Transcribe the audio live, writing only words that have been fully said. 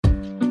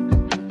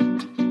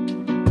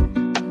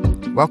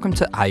welcome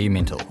to Are You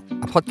Mental,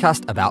 a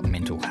podcast about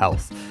mental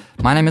health.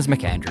 My name is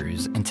Mick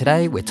Andrews, and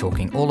today we're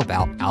talking all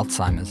about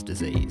Alzheimer's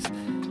disease.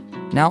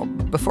 Now,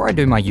 before I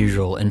do my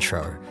usual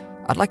intro,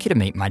 I'd like you to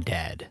meet my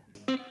dad.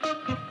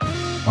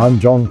 I'm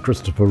John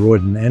Christopher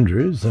Royden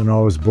Andrews, and I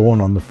was born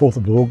on the 4th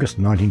of August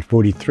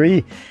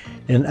 1943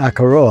 in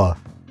Akaroa.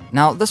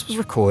 Now, this was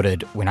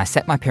recorded when I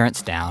sat my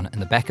parents down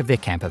in the back of their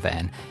camper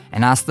van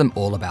and asked them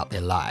all about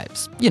their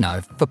lives,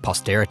 for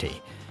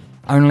posterity.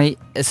 Only,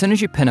 as soon as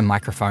you pin a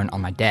microphone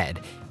on my dad,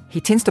 he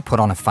tends to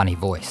put on a funny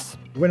voice.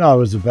 When I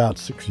was about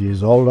 6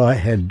 years old, I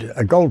had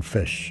a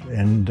goldfish,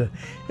 and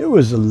it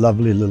was a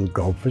lovely little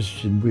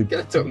goldfish. And we'd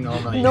talk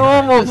normally.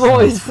 Normal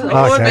voice.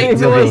 okay,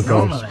 the little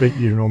gold speak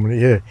you normally,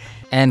 yeah.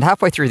 And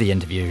halfway through the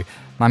interview,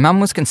 my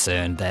mum was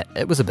concerned that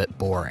it was a bit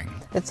boring.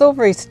 It's all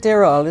very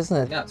sterile, isn't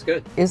it? Yeah, it's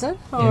good. Is it?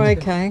 Oh,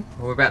 okay.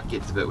 Well, we're about to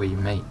get to the bit where you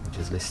meet, which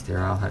is less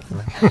sterile,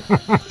 hopefully.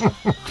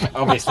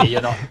 Obviously,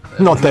 you're not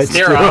that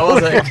sterile,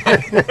 is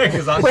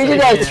it? We did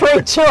have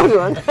 3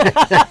 children.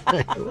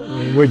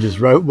 We're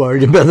just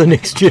worried about the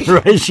next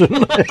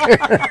generation.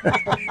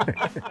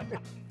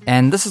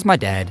 And this is my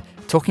dad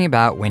talking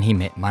about when he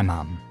met my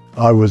mum.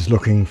 I was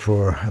looking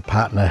for a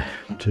partner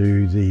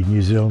to the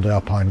New Zealand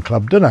Alpine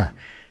Club dinner.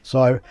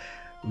 So I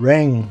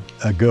rang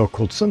a girl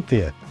called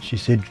Cynthia. She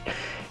said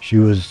she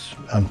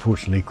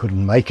unfortunately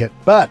couldn't make it.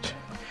 But,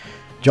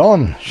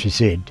 John, she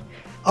said,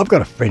 I've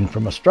got a friend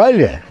from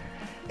Australia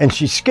and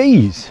she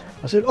skis.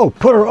 I said, oh,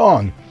 put her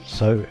on.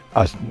 So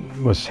I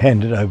was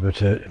handed over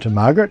to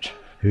Margaret,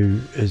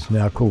 who is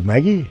now called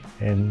Maggie,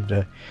 and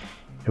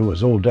it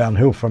was all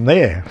downhill from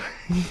there.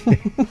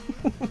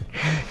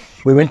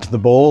 We went to the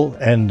ball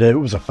and it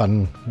was a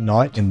fun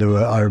night, and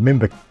I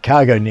remember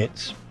cargo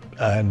nets.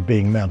 And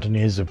being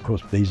mountaineers, of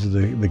course, these are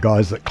the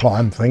guys that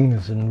climb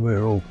things, and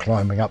we're all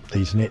climbing up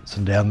these nets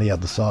and down the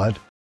other side.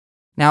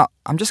 Now,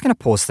 I'm just going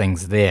to pause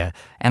things there,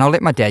 and I'll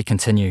let my dad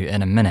continue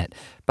in a minute.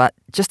 But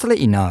just to let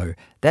you know,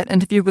 that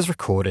interview was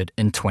recorded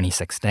in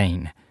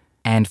 2016.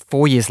 And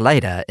 4 years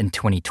later, in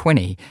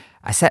 2020,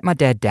 I sat my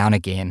dad down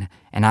again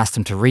and asked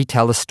him to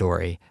retell the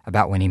story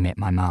about when he met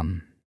my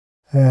mum.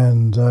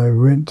 And I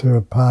went to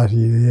a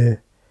party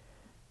there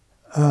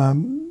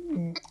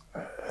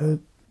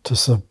to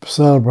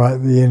celebrate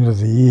the end of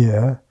the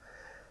year.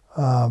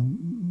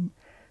 The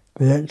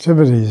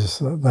activities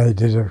that they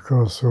did, of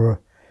course,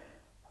 were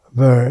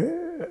very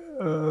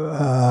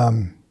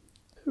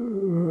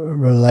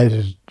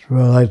related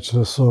to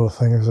the sort of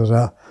things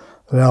that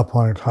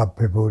Alpine Club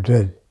people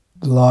did,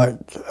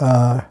 like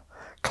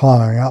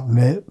climbing up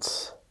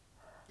nets,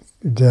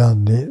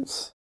 down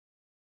nets.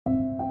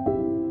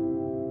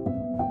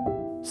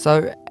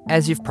 So,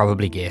 as you've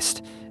probably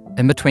guessed,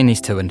 in between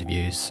these 2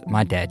 interviews,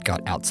 my dad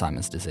got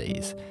Alzheimer's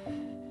disease.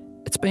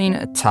 It's been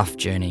a tough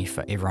journey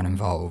for everyone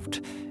involved,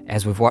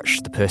 as we've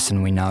watched the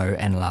person we know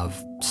and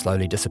love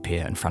slowly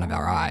disappear in front of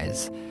our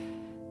eyes.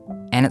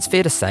 And it's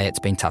fair to say it's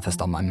been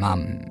toughest on my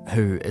mum,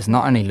 who is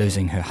not only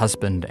losing her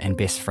husband and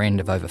best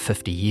friend of over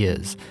 50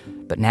 years,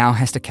 but now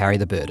has to carry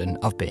the burden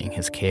of being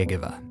his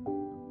caregiver.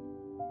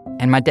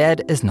 And my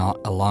dad is not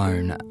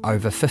alone.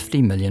 Over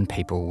 50 million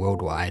people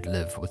worldwide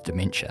live with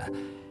dementia.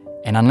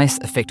 And unless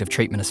effective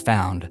treatment is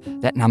found,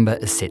 that number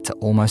is set to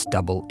almost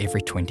double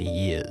every 20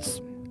 years.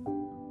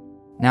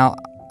 Now,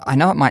 I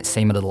know it might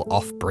seem a little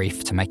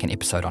off-brief to make an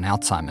episode on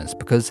Alzheimer's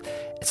because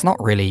it's not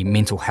really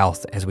mental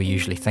health as we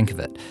usually think of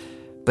it,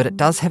 but it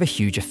does have a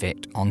huge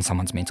effect on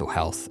someone's mental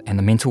health and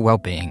the mental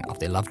well-being of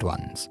their loved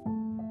ones.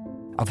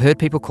 I've heard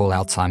people call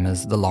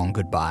Alzheimer's the long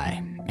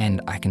goodbye,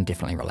 and I can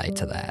definitely relate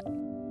to that.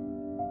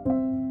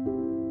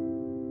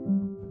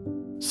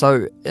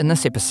 So, in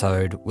this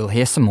episode, we'll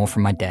hear some more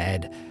from my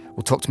dad.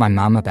 We'll talk to my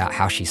mum about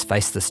how she's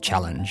faced this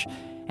challenge,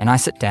 and I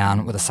sit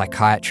down with a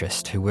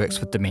psychiatrist who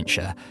works with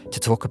dementia to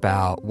talk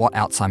about what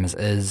Alzheimer's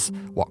is,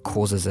 what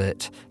causes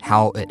it,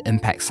 how it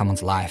impacts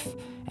someone's life,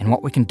 and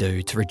what we can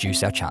do to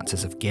reduce our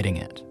chances of getting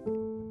it.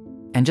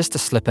 And just to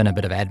slip in a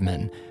bit of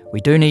admin,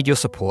 we do need your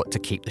support to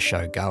keep the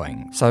show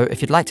going. So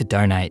if you'd like to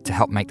donate to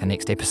help make the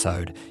next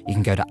episode, you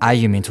can go to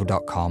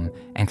arumental.com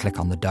and click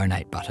on the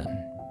donate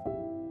button.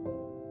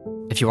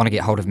 If you want to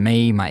get hold of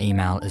me, my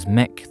email is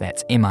mick,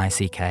 that's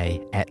M-I-C-K,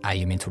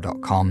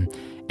 @arumental.com.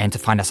 And to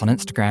find us on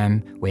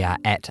Instagram, we are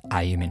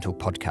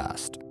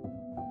 @arumentalpodcast.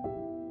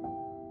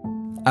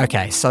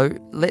 Okay, so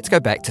let's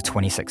go back to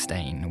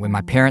 2016, when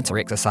my parents are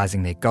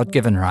exercising their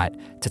God-given right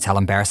to tell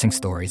embarrassing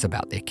stories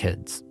about their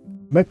kids.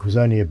 Mick was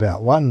only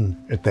about 1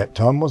 at that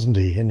time, wasn't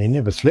he? And he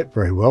never slept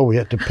very well. We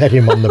had to pat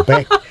him on the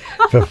back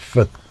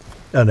for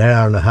an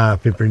hour and a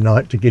half every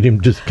night to get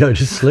him to go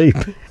to sleep.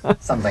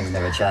 Some things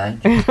never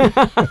change.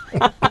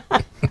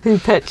 Who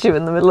pets you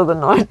in the middle of the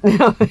night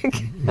now?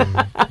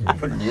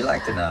 Wouldn't you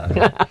like to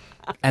know?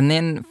 And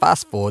then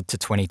fast forward to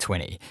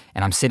 2020,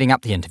 and I'm setting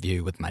up the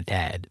interview with my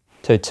dad.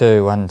 2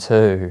 2 1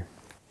 2.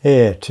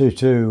 Yeah, 2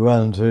 2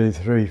 1 2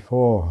 3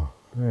 4.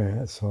 Yeah,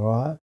 that's all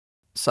right.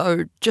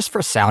 So, just for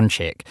a sound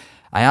check,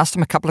 I asked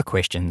him a couple of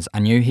questions I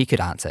knew he could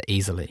answer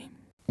easily.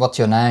 What's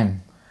your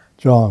name?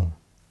 John.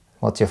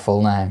 What's your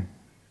full name?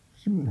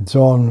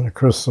 John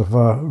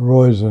Christopher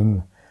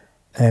Royden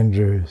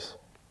Andrews.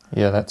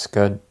 Yeah, that's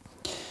good.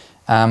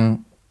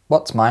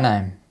 What's my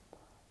name?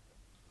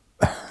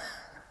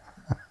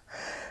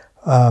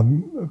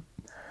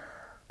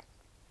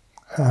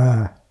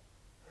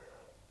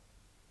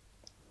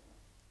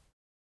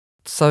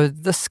 So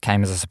this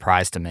came as a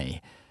surprise to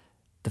me.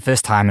 The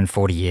first time in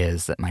 40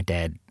 years that my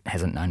dad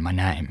hasn't known my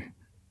name.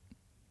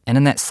 And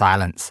in that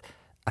silence,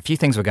 a few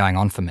things were going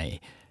on for me.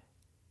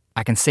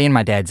 I can see in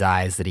my dad's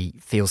eyes that he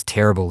feels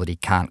terrible that he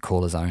can't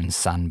call his own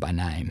son by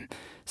name.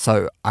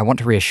 So I want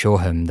to reassure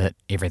him that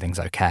everything's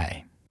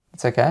okay.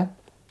 It's okay.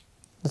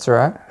 That's all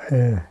right.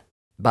 Yeah.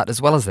 But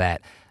as well as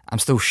that, I'm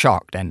still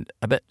shocked and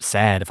a bit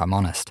sad, if I'm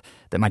honest,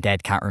 that my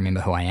dad can't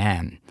remember who I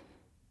am.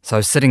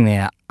 So sitting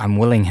there, I'm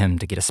willing him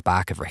to get a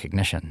spark of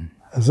recognition.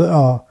 Is it?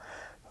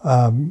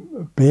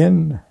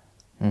 Ben?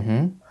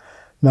 Mm-hmm.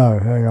 No,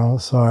 hang on.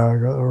 Sorry,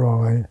 I got the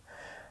wrong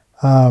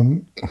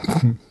name.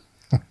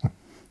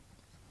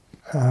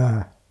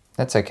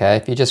 That's okay.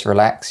 If you just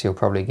relax, you'll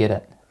probably get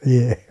it.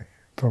 Yeah,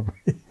 probably.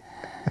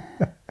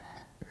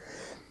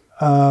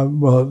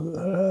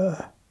 We'll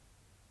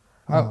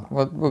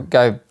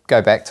go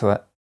back to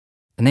it.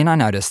 And then I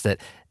noticed that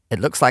it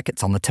looks like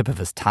it's on the tip of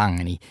his tongue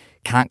and he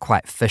can't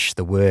quite fish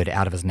the word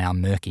out of his now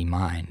murky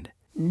mind.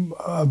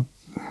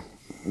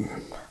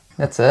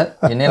 That's it.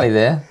 You're nearly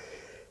there.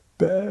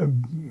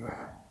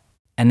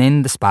 And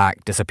then the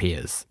spark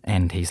disappears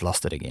and he's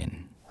lost it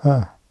again.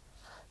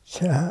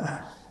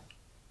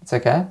 It's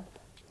okay.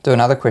 Do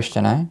another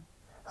question, eh?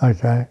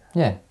 Okay.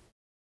 Yeah.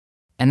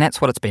 And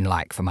that's what it's been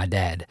like for my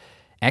dad.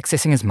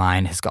 Accessing his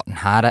mind has gotten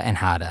harder and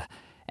harder,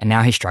 and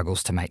now he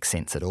struggles to make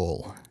sense at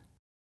all.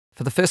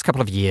 For the first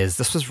couple of years,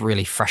 this was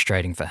really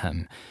frustrating for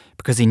him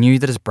because he knew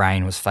that his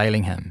brain was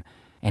failing him,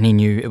 and he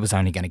knew it was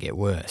only going to get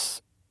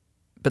worse.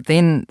 But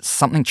then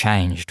something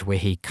changed where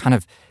he kind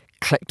of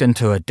clicked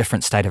into a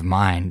different state of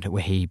mind,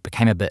 where he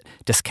became a bit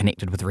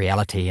disconnected with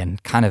reality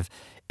and kind of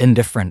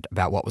indifferent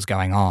about what was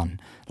going on,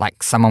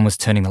 like someone was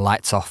turning the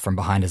lights off from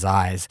behind his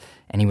eyes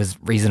and he was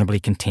reasonably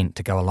content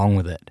to go along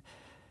with it.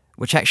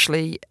 Which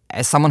actually,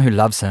 as someone who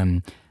loves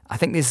him, I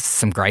think there's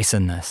some grace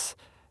in this.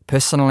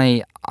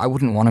 Personally, I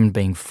wouldn't want him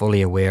being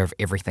fully aware of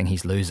everything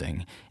he's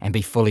losing and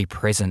be fully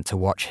present to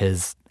watch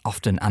his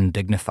often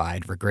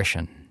undignified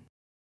regression.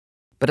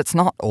 But it's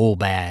not all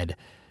bad.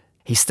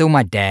 He's still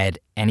my dad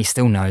and he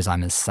still knows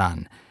I'm his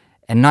son.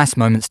 And nice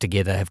moments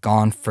together have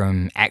gone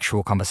from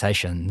actual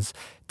conversations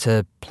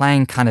to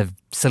playing kind of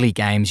silly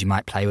games you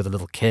might play with a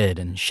little kid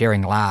and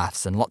sharing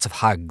laughs and lots of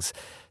hugs,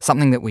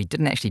 something that we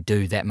didn't actually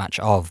do that much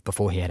of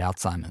before he had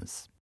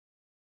Alzheimer's.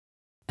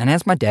 And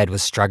as my dad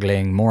was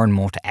struggling more and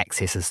more to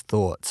access his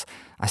thoughts,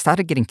 I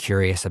started getting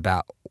curious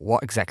about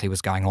what exactly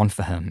was going on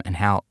for him and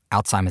how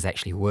Alzheimer's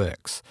actually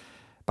works.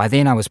 By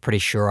then I was pretty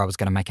sure I was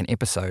going to make an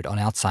episode on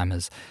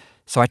Alzheimer's,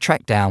 so I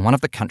tracked down one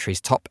of the country's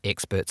top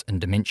experts in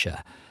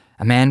dementia,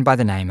 a man by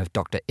the name of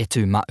Dr.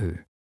 Etu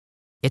Ma'u.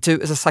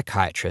 Etu is a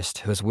psychiatrist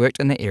who has worked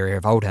in the area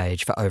of old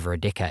age for over a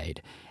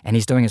decade, and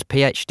he's doing his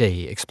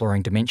PhD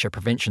exploring dementia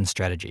prevention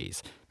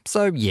strategies.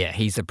 So yeah,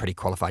 he's a pretty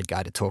qualified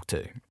guy to talk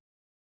to.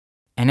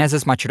 And as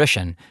is my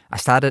tradition, I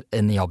started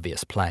in the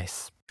obvious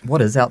place.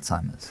 What is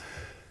Alzheimer's?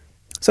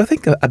 So I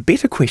think a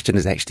better question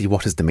is actually,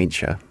 what is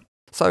dementia?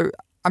 So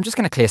I'm just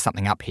going to clear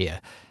something up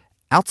here.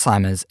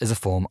 Alzheimer's is a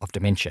form of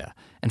dementia.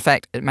 In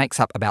fact, it makes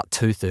up about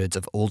 2/3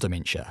 of all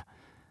dementia.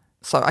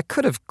 So I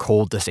could have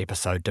called this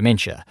episode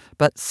dementia,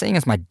 but seeing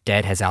as my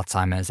dad has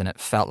Alzheimer's and it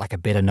felt like a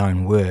better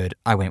known word,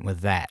 I went with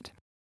that.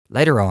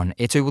 Later on,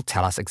 Etu will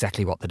tell us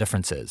exactly what the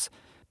difference is.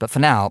 But for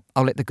now,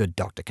 I'll let the good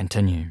doctor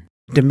continue.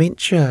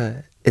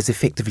 Dementia is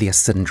effectively a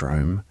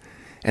syndrome,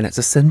 and it's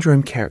a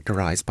syndrome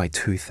characterised by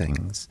two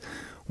things.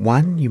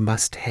 One, you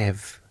must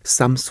have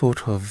some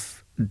sort of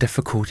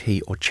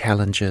difficulty or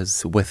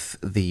challenges with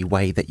the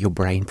way that your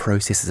brain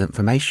processes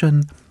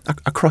information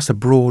across a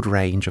broad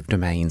range of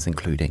domains,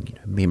 including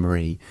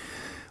memory,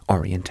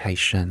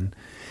 orientation,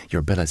 your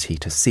ability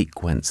to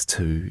sequence,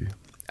 to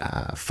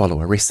follow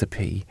a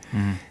recipe,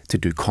 to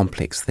do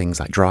complex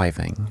things like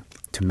driving,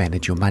 to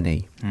manage your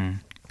money.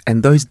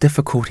 And those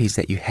difficulties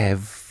that you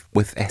have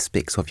with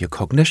aspects of your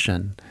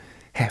cognition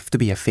have to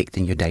be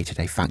affecting your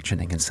day-to-day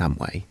functioning in some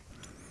way.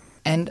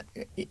 And,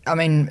 I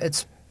mean,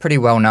 it's pretty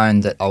well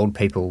known that old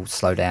people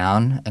slow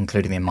down,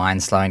 including their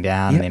minds slowing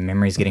down, and their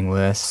memories getting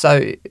worse.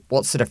 So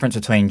what's the difference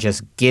between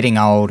just getting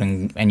old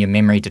and your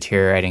memory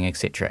deteriorating,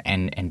 etc.,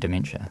 and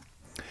dementia?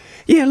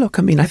 Yeah, look,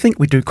 I mean, I think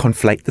we do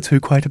conflate the two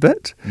quite a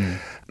bit.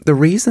 The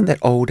reason that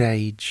old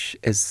age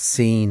is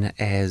seen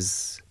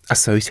as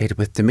associated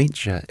with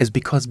dementia is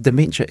because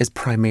dementia is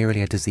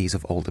primarily a disease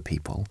of older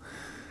people.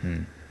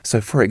 So,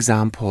 for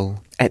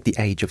example, at the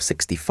age of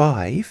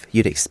 65,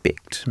 you'd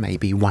expect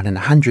maybe 1 in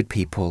 100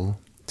 people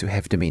to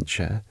have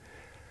dementia.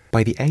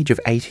 By the age of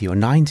 80 or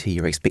 90,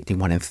 you're expecting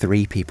 1 in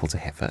 3 people to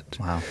have it.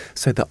 Wow.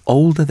 So the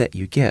older that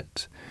you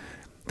get,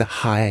 the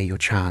higher your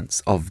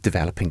chance of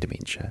developing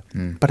dementia.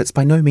 But it's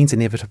by no means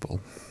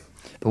inevitable.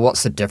 But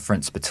what's the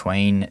difference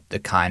between the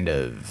kind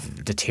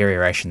of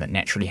deterioration that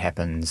naturally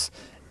happens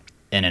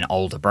in an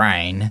older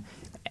brain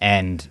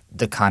and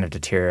the kind of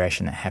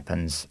deterioration that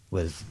happens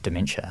with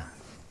dementia?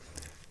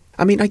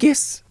 I mean, I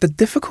guess the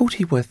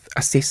difficulty with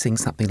assessing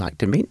something like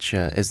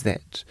dementia is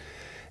that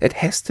it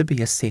has to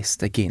be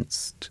assessed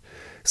against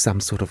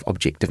some sort of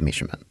objective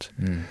measurement.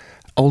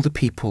 Older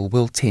people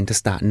will tend to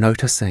start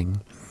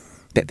noticing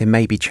that there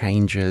may be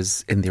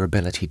changes in their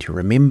ability to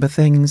remember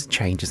things,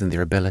 changes in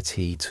their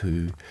ability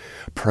to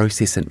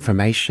process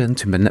information,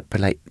 to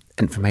manipulate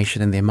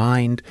information in their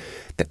mind,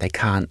 that they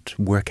can't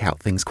work out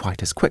things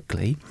quite as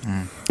quickly.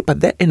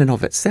 But that in and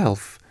of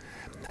itself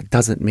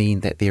doesn't mean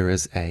that there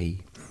is a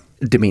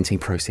dementing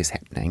process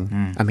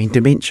happening. I mean,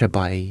 dementia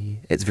by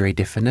its very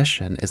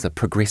definition is a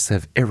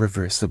progressive,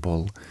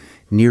 irreversible,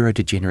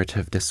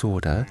 neurodegenerative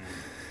disorder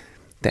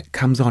that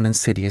comes on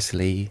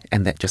insidiously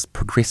and that just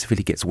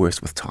progressively gets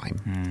worse with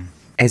time.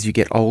 As you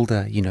get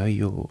older,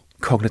 your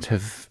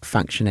cognitive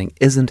functioning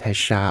isn't as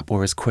sharp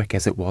or as quick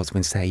as it was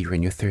when, say, you're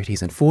in your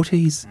 30s and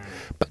 40s.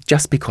 But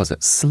just because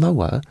it's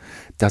slower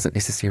doesn't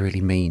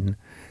necessarily mean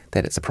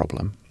that it's a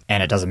problem.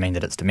 And it doesn't mean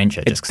that it's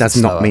dementia. It does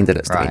not mean that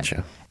it's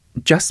dementia.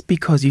 Just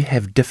because you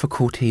have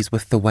difficulties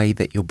with the way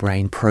that your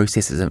brain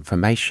processes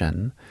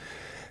information,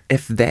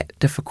 if that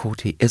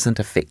difficulty isn't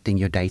affecting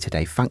your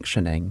day-to-day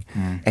functioning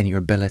and your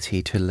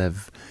ability to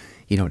live,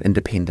 an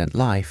independent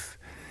life,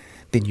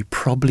 then you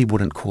probably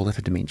wouldn't call it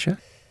a dementia.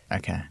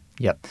 Okay,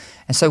 yep.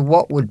 And so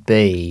what would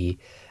be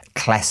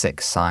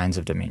classic signs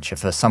of dementia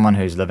for someone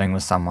who's living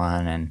with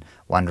someone and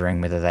wondering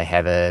whether they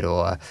have it,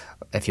 or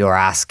if you're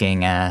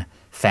asking a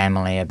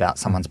family about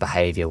someone's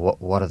behaviour,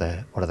 what are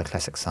the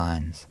classic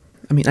signs?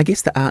 I mean, I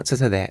guess the answer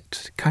to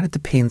that kind of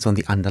depends on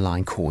the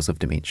underlying cause of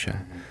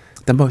dementia.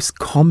 The most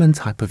common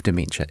type of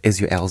dementia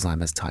is your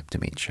Alzheimer's type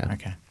dementia,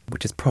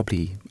 which is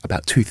probably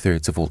about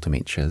 2/3 of all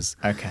dementias.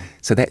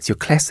 So that's your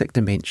classic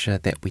dementia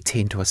that we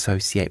tend to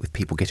associate with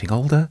people getting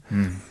older.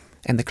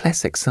 And the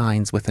classic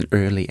signs with an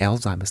early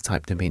Alzheimer's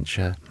type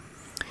dementia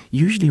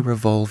usually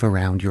revolve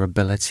around your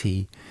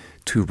ability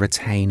to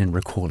retain and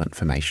recall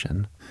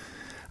information.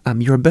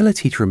 Your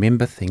ability to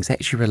remember things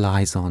actually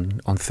relies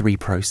on three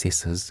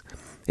processes.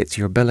 It's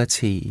your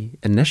ability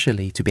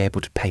initially to be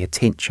able to pay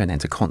attention and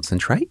to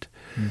concentrate,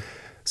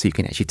 so you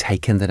can actually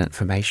take in that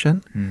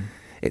information.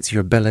 It's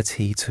your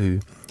ability to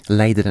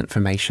lay that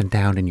information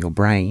down in your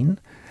brain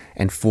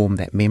and form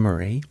that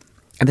memory.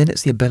 And then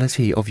it's the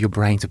ability of your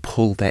brain to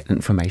pull that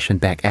information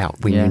back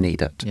out when you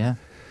need it.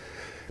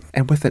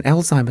 And with an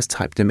Alzheimer's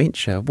type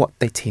dementia, what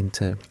they tend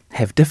to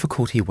have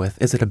difficulty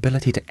with is that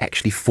ability to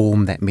actually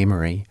form that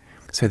memory.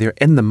 So they're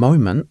in the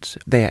moment,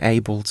 they're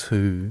able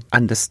to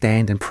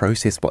understand and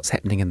process what's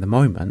happening in the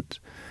moment,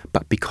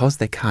 but because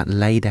they can't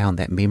lay down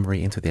that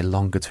memory into their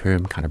longer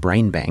term kind of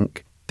brain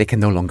bank, they can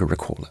no longer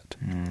recall it.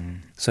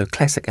 So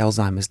classic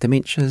Alzheimer's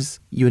dementias,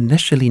 you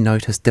initially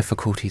notice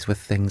difficulties with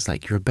things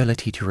like your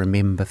ability to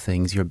remember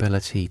things, your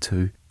ability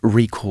to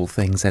recall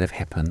things that have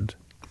happened.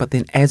 But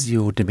then as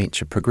your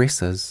dementia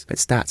progresses, it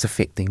starts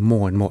affecting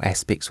more and more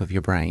aspects of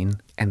your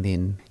brain, and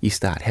then you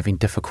start having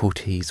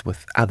difficulties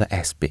with other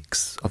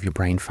aspects of your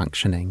brain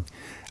functioning,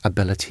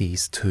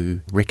 abilities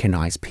to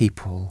recognise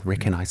people,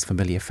 recognise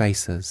familiar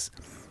faces,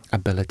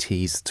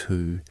 abilities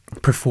to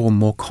perform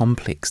more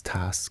complex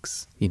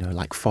tasks,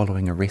 like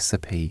following a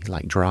recipe,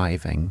 like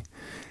driving,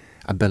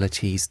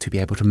 abilities to be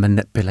able to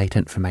manipulate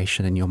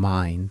information in your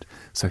mind,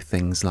 so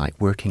things like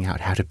working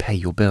out how to pay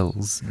your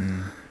bills.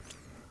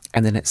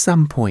 And then at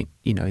some point,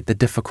 the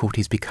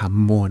difficulties become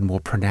more and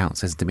more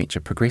pronounced as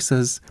dementia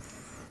progresses,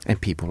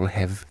 and people will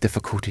have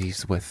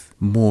difficulties with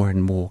more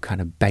and more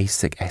kind of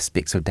basic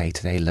aspects of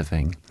day-to-day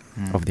living,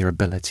 of their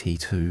ability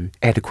to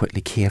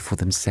adequately care for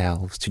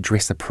themselves, to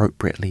dress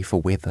appropriately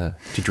for weather,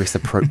 to dress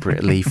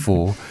appropriately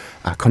for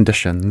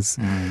conditions,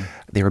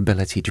 their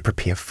ability to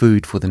prepare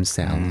food for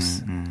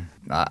themselves.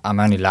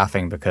 I'm only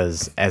laughing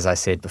because, as I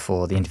said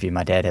before the interview,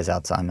 my dad has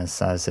Alzheimer's,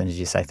 so as soon as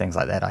you say things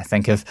like that, I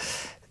think of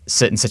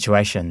certain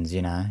situations,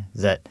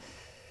 that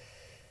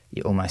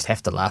you almost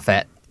have to laugh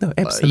at, no,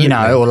 absolutely.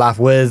 Or laugh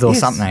with, or yes.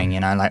 something.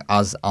 Like I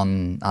was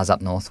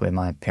up north where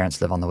my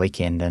parents live on the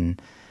weekend,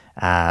 and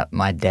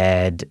my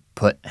dad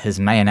put his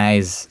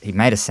mayonnaise. He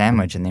made a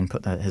sandwich and then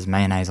put his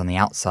mayonnaise on the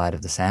outside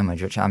of the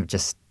sandwich, which I'm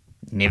just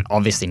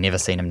obviously never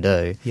seen him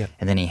do.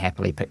 And then he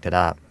happily picked it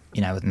up,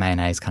 with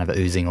mayonnaise kind of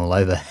oozing all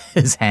over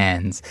his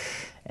hands,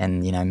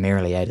 and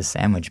merrily ate his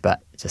sandwich.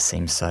 But it just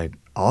seems so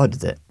odd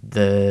that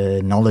the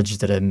knowledge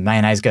that a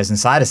mayonnaise goes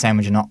inside a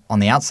sandwich and not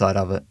on the outside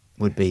of it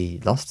would be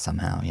lost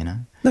somehow,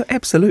 No,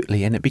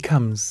 absolutely. And it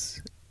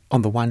becomes,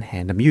 on the one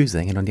hand,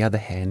 amusing, and on the other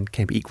hand,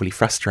 can be equally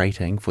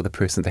frustrating for the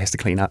person that has to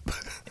clean up.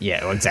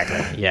 Yeah, well,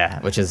 exactly. Yeah,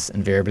 which is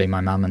invariably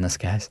my mum in this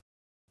case.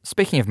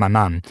 Speaking of my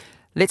mum,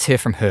 let's hear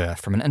from her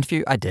from an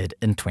interview I did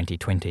in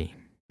 2020.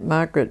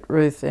 Margaret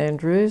Ruth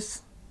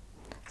Andrews,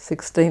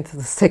 16th of the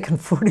 2nd,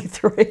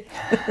 43.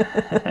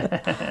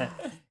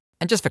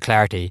 And just for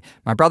clarity,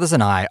 my brothers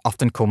and I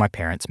often call my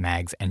parents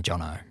Mags and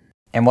Jono.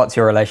 And what's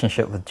your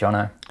relationship with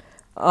Jono?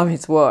 I'm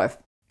his wife.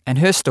 And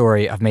her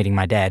story of meeting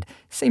my dad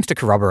seems to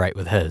corroborate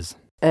with his.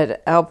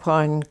 At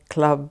Alpine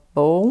Club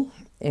Ball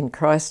in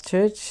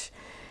Christchurch,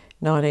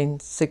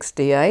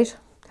 1968,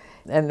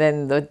 And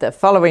then the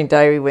following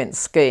day we went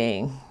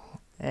skiing,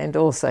 and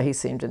also he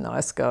seemed a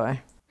nice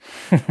guy.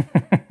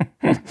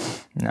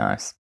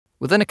 Nice.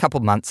 Within a couple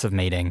months of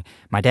meeting,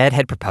 my dad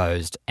had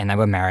proposed and they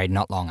were married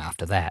not long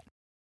after that.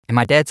 And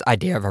my dad's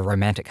idea of a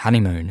romantic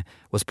honeymoon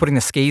was putting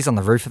the skis on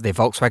the roof of their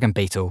Volkswagen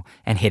Beetle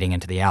and heading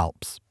into the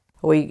Alps.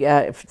 We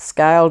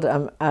scaled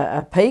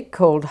a peak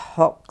called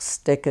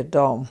Hochstecker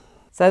Dom.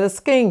 So the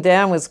skiing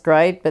down was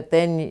great, but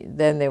then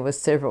there were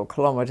several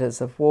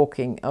kilometres of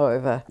walking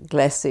over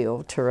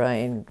glacial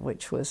terrain,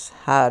 which was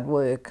hard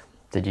work.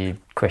 Did you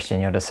question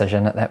your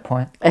decision at that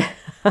point?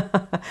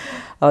 I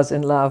was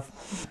in love.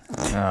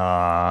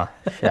 Aw,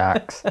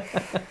 shucks.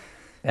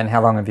 And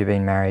how long have you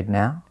been married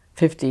now?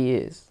 50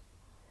 years.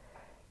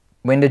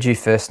 When did you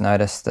first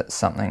notice that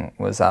something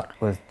was up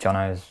with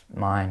Jono's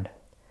mind?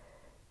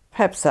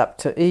 Perhaps up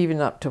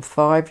to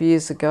 5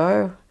 years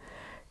ago.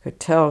 Could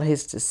tell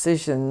his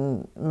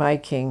decision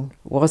making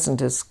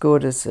wasn't as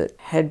good as it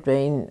had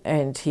been,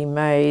 and he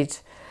made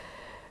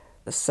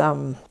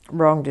some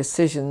wrong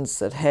decisions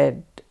that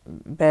had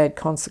bad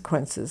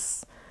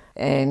consequences.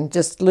 And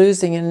just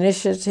losing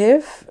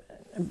initiative,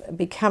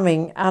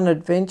 becoming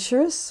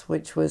unadventurous,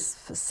 which was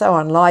so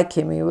unlike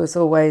him. He was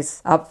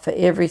always up for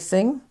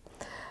everything.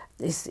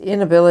 His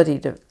inability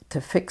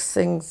to fix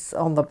things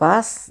on the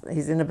bus,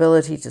 his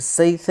inability to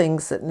see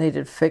things that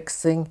needed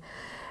fixing,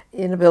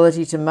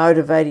 inability to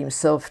motivate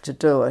himself to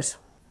do it.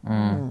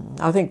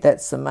 I think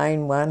that's the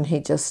main one. He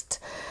just,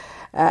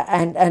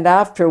 and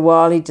after a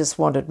while he just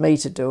wanted me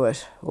to do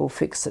it or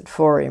fix it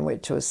for him,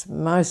 which was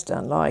most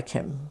unlike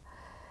him.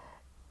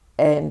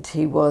 And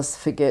he was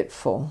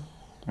forgetful.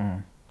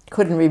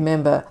 Couldn't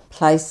remember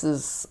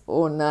places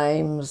or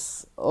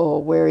names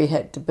or where he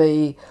had to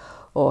be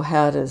or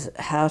how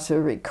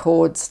to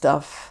record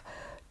stuff,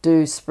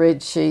 do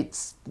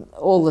spreadsheets,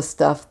 all the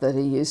stuff that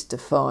he used to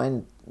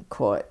find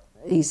quite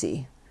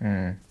easy.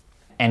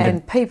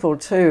 And people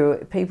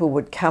too, people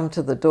would come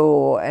to the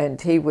door and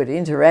he would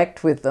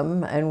interact with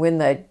them, and when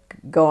they'd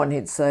gone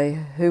he'd say,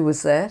 "Who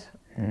was that?"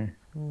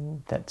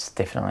 That's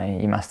definitely,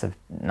 you must have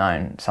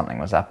known something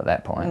was up at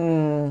that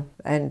point.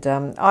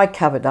 And I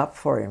covered up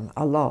for him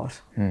a lot.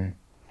 And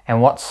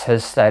what's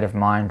his state of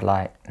mind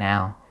like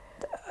now?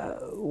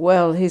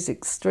 Well, he's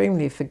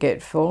extremely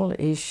forgetful.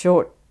 His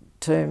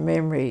short-term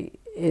memory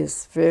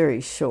is very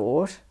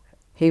short.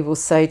 He will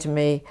say to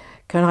me,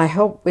 "Can I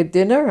help with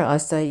dinner?" I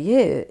say,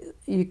 "Yeah,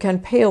 you can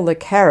peel the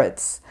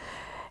carrots."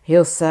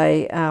 He'll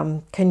say,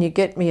 "Can you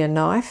get me a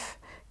knife?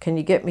 Can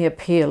you get me a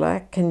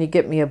peeler? Can you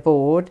get me a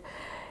board?"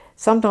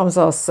 Sometimes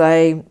I'll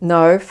say,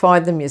 "No,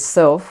 find them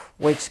yourself,"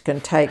 which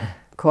can take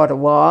quite a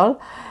while.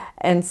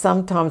 And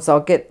sometimes I'll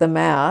get them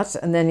out,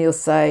 and then he'll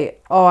say,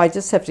 "Oh, I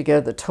just have to go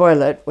to the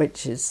toilet,"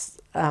 which is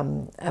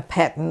a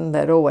pattern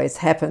that always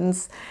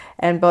happens.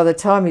 And by the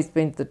time he's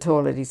been to the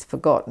toilet, he's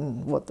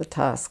forgotten what the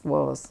task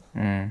was.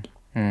 You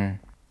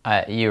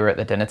were at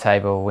the dinner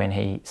table when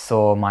he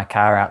saw my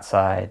car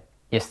outside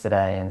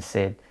yesterday and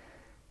said,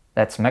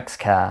 "That's Mick's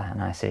car."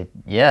 And I said,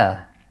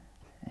 "Yeah."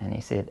 And he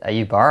said, "Are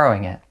you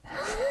borrowing it?"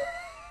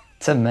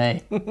 To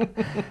me.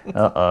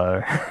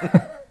 Uh-oh.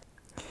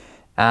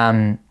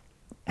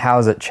 How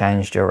has it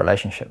changed your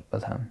relationship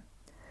with him?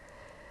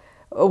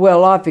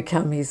 Well, I've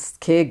become his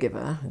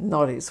caregiver,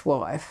 not his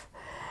wife,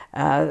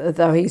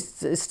 though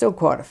he's still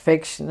quite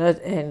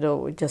affectionate and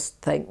will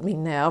just thank me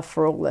now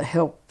for all the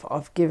help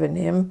I've given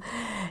him.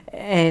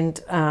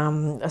 And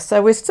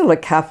so we're still a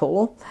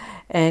couple,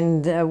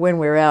 and when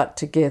we're out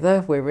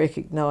together, we're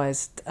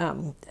recognised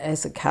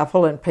as a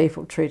couple, and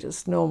people treat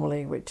us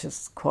normally, which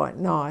is quite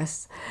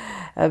nice.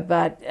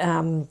 But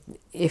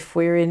if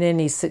we're in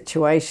any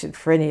situation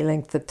for any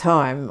length of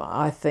time,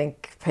 I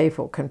think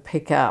people can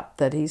pick up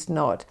that he's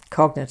not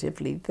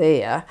cognitively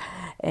there,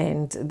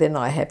 and then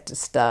I have to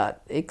start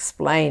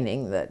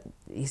explaining that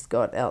he's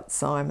got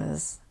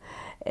Alzheimer's.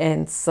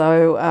 And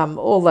so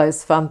all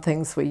those fun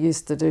things we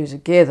used to do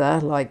together,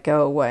 like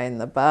go away in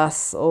the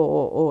bus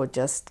or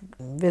just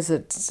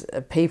visit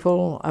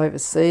people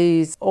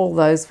overseas, all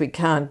those we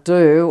can't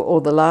do, or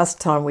the last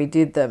time we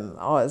did them,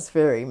 I was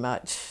very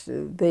much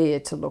there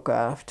to look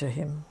after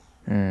him.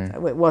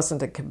 It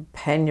wasn't a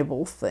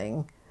companionable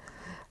thing.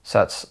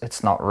 So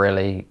it's not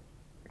really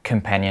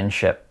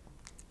companionship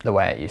the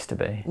way it used to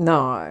be?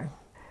 No.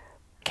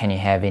 Can you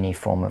have any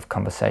form of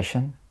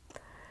conversation?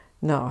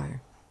 No.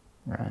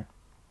 Right.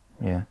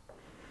 Yeah.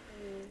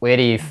 Where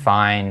do you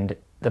find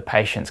the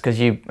patience? Because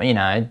you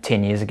know,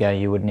 10 years ago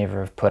you would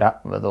never have put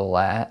up with all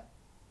that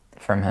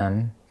from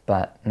him,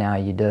 but now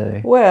you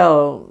do.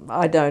 Well,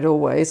 I don't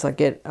always. I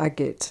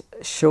get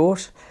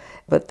short,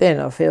 but then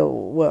I feel,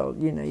 well,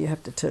 you know, you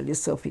have to tell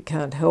yourself you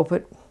can't help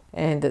it,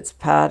 and it's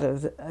part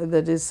of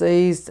the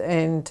disease.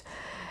 And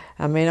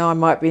I mean, I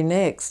might be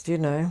next. You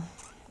know.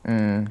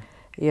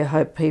 You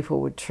hope people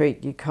would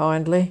treat you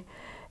kindly,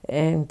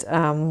 and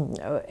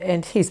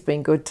he's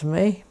been good to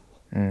me.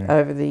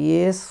 Over the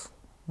years.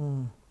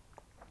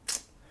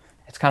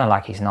 It's kind of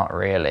like he's not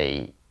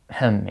really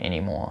him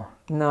anymore.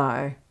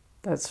 No,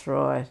 that's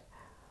right.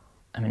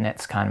 I mean,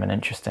 that's kind of an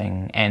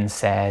interesting and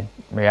sad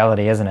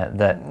reality, isn't it?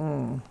 That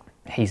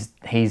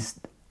he's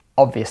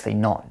obviously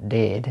not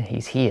dead.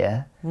 He's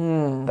here,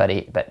 but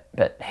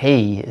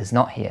he is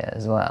not here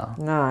as well.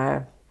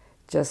 No,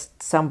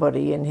 just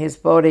somebody in his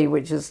body,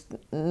 which is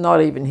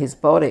not even his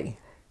body.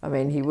 I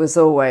mean, he was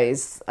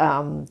always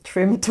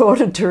trim,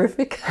 taut and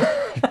terrific.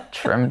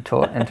 Trim,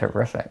 taut and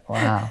terrific.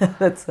 Wow.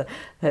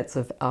 That's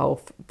a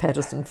Alf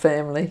Patterson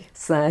family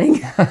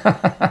saying.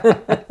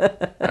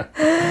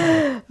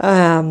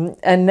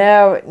 And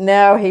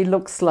now he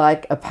looks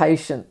like a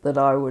patient that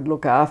I would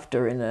look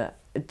after in a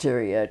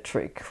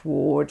geriatric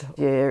ward.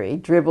 Yeah, he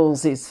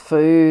dribbles his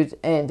food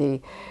and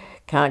he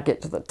can't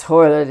get to the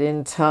toilet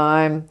in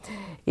time.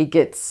 He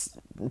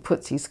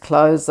puts his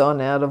clothes on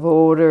out of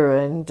order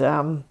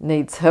and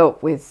needs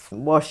help with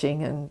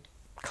washing and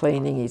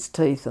cleaning his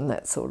teeth and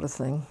that sort of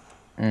thing.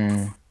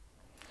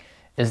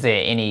 Is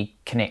there any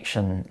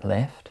connection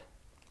left?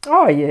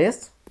 Oh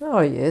yes.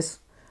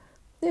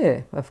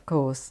 Yeah, of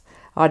course.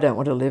 I don't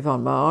want to live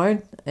on my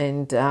own,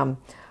 and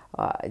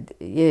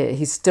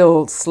he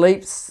still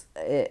sleeps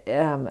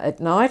at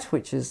night,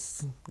 which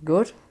is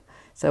good.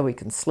 So we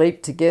can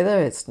sleep together.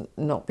 It's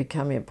not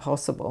become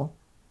impossible.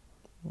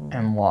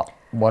 And what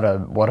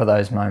are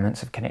those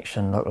moments of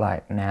connection look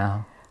like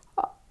now?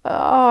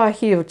 Oh,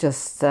 he'll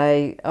just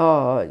say,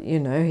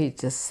 he'd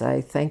just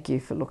say, thank you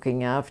for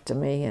looking after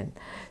me and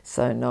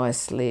so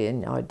nicely,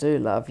 and I do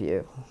love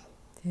you.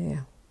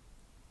 Yeah.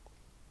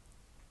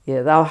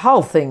 Yeah, the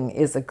whole thing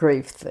is a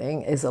grief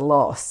thing, is a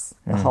loss.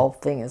 The whole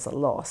thing is a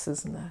loss,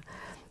 isn't it?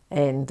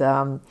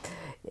 And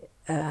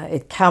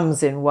it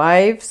comes in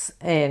waves,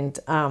 and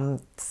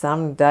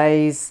some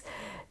days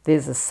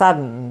there's a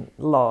sudden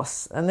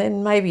loss, and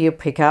then maybe you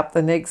pick up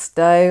the next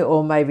day,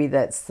 or maybe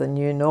that's the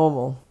new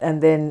normal,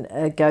 and then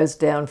it goes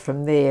down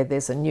from there.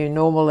 There's a new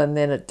normal, and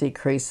then it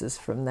decreases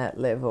from that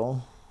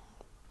level.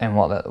 And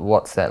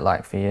what's that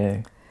like for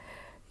you?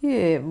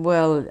 Yeah,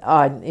 well,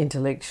 I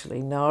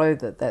intellectually know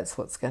that that's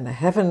what's going to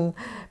happen,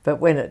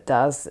 but when it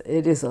does,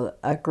 it is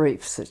a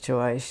grief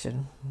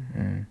situation.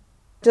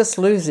 Just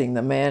losing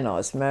the man I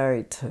was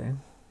married to.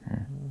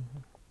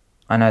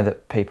 I know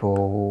that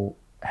people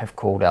have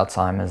called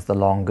Alzheimer's the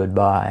long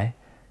goodbye.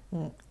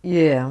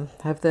 Yeah,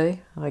 have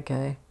they?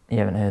 Okay. You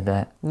haven't heard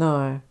that?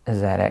 No.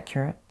 Is that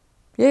accurate?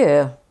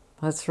 Yeah,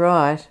 that's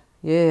right.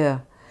 Yeah.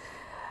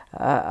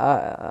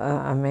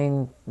 I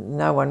mean,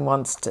 no one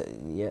wants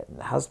the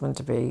husband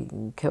to be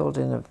killed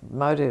in a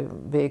motor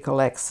vehicle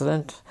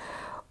accident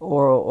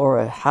or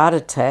a heart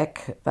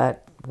attack,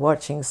 but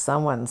watching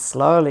someone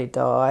slowly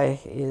die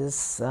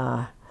is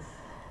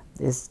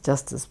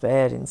just as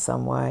bad in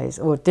some ways,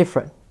 or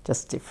different,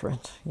 just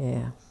different,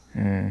 yeah.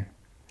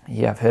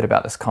 Yeah, I've heard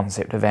about this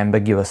concept of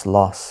ambiguous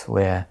loss,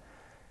 where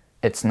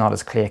it's not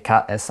as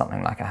clear-cut as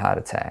something like a heart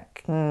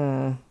attack.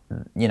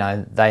 You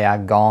know, they are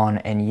gone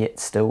and yet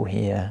still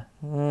here,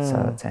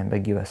 so it's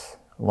ambiguous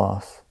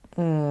loss.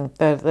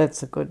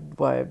 That's a good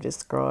way of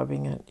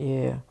describing it,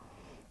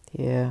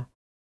 yeah.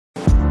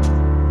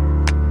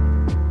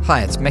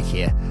 Hi, it's Mick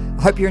here.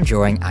 I hope you're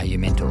enjoying Are You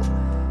Mental?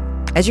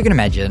 As you can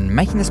imagine,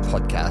 making this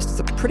podcast is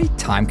a pretty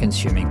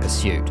time-consuming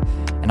pursuit,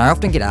 and I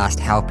often get asked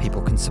how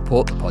people can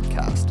support the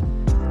podcast.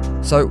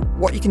 So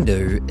what you can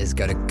do is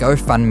go to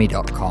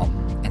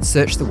GoFundMe.com and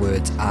search the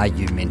words Are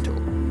You Mental?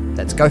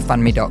 That's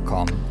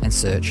GoFundMe.com and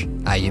search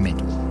Are You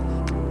Mental?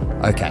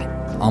 Okay,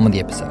 on with the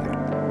episode.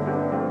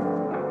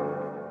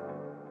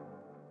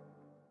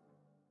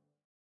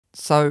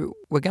 So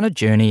we're going to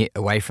journey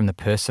away from the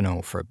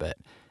personal for a bit.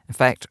 In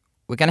fact,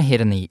 we're going to head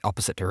in the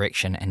opposite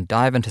direction and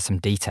dive into some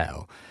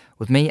detail,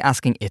 with me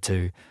asking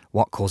Etu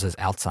what causes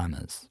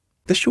Alzheimer's.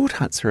 The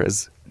short answer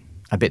is...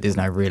 I bet there's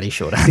no really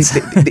short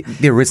answer.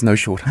 There is no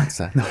short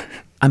answer, no.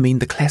 I mean,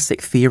 the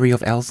classic theory of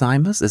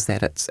Alzheimer's is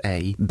that it's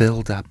a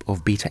build-up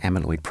of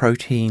beta-amyloid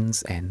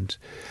proteins and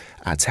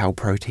tau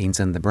proteins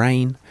in the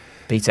brain.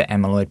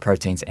 Beta-amyloid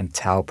proteins and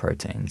tau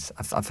proteins.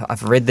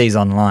 I've read these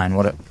online.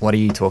 What are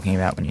you talking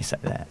about when you say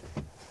that?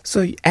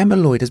 So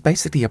amyloid is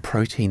basically a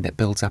protein that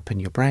builds up in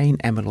your brain.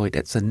 Amyloid,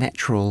 it's a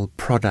natural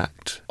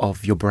product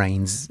of your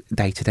brain's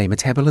day-to-day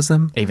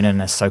metabolism. Even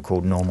in a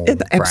so-called normal brain?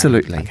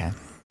 Absolutely. Okay.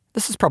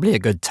 This is probably a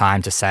good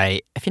time to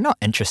say, if you're not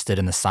interested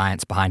in the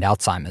science behind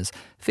Alzheimer's,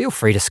 feel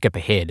free to skip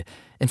ahead.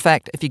 In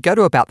fact, if you go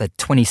to about the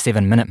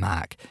 27-minute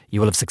mark, you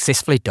will have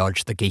successfully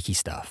dodged the geeky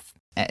stuff.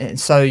 And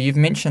so you've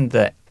mentioned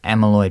the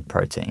amyloid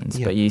proteins,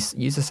 but you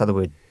use this other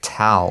word,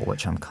 tau,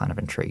 which I'm kind of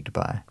intrigued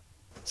by.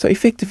 So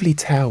effectively,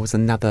 tau is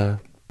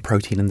another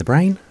protein in the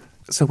brain.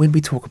 So when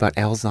we talk about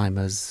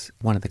Alzheimer's,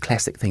 one of the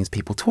classic things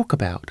people talk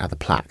about are the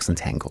plaques and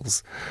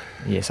tangles.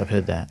 Yes, I've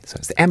heard that. So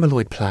it's the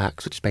amyloid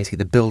plaques, which is basically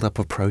the build-up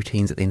of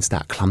proteins that then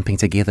start clumping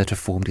together to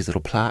form these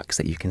little plaques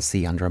that you can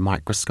see under a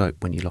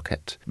microscope when you look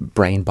at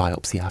brain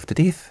biopsy after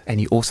death.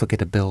 And you also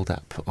get a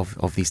build-up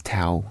of these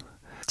tau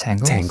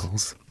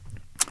tangles.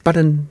 But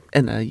in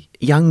a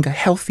younger,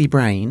 healthy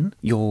brain,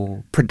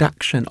 your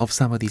production of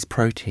some of these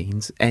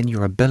proteins and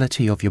your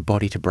ability of your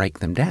body to break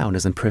them down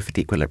is in perfect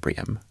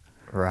equilibrium.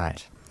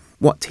 Right.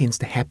 What tends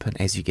to happen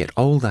as you get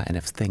older and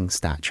if things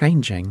start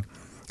changing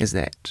is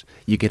that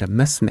you get a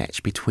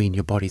mismatch between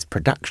your body's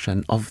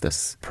production of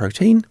this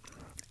protein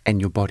and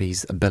your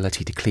body's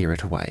ability to clear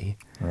it away.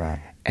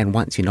 Right. And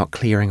once you're not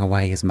clearing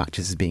away as much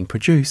as is being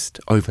produced,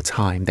 over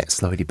time that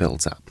slowly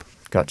builds up.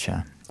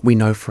 Gotcha. We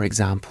know, for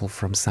example,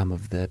 from some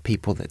of the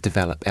people that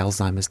develop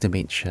Alzheimer's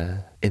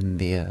dementia in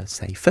their,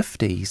 say,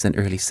 50s and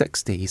early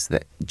 60s,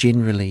 that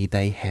generally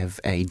they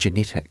have a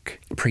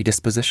genetic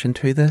predisposition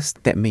to this.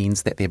 That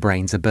means that their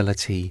brain's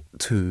ability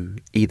to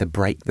either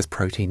break this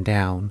protein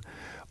down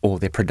or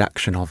their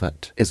production of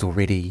it is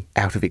already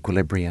out of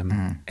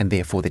equilibrium, and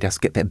therefore they just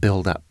get that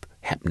build-up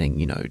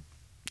happening,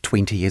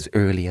 20 years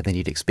earlier than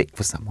you'd expect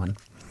for someone.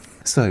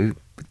 So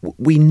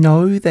we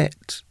know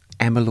that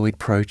amyloid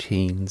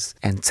proteins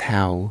and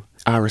tau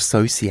are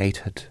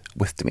associated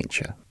with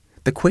dementia.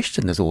 The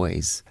question is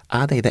always,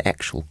 are they the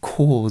actual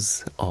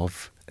cause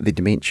of the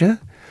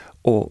dementia,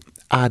 or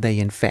are they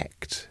in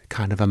fact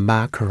kind of a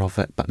marker of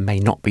it but may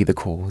not be the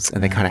cause,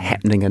 and they're kind of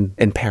happening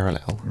in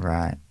parallel?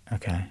 Right,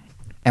 okay.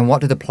 And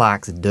what do the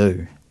plaques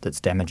do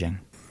that's damaging?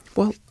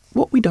 Well,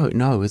 what we don't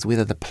know is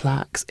whether the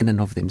plaques in and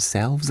of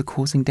themselves are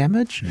causing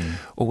damage,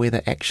 or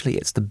whether actually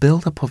it's the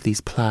build-up of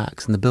these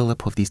plaques and the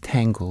build-up of these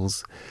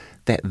tangles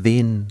that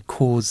then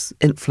cause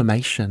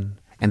inflammation,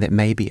 and that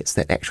maybe it's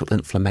that actual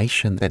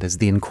inflammation that is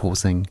then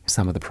causing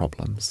some of the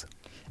problems.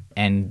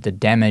 And the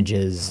damage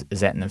is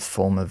that in the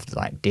form of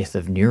like death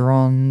of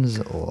neurons,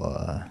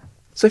 or?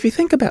 So if you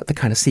think about the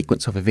kind of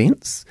sequence of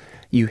events,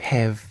 you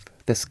have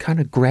this kind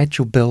of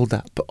gradual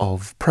build-up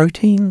of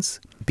proteins,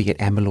 be it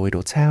amyloid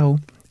or tau,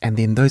 and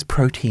then those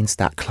proteins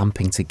start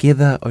clumping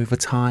together over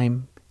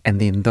time, and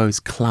then those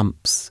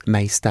clumps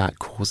may start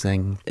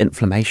causing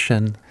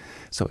inflammation.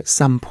 So at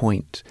some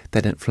point,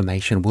 that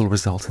inflammation will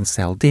result in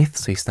cell death,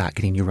 so you start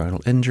getting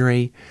neuronal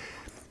injury.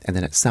 And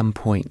then at some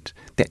point,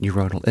 that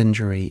neuronal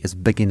injury is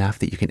big enough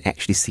that you can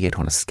actually see it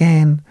on a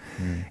scan.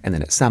 And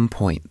then at some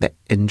point, that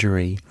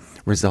injury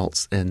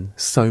results in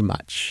so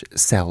much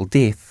cell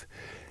death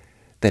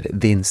that it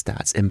then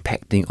starts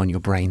impacting on your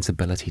brain's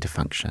ability to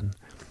function.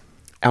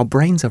 Our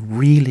brains are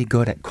really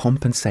good at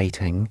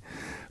compensating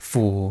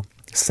for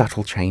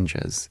subtle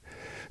changes.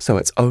 So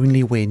it's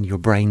only when your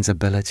brain's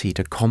ability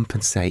to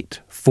compensate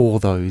for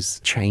those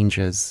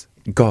changes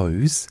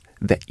goes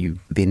that you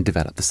then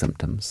develop the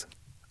symptoms.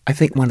 I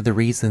think one of the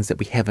reasons that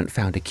we haven't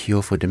found a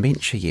cure for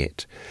dementia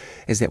yet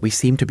is that we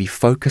seem to be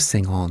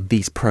focusing on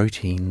these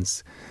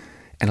proteins,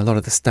 and a lot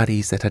of the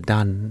studies that are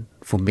done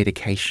for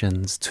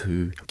medications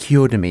to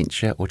cure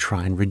dementia or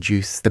try and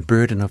reduce the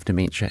burden of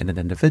dementia in an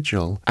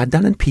individual are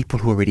done in people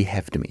who already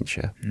have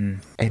dementia.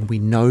 And we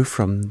know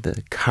from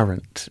the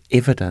current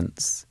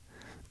evidence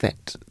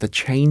that the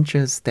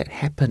changes that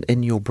happen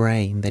in your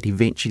brain that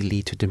eventually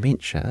lead to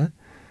dementia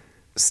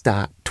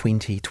start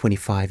 20,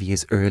 25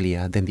 years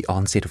earlier than the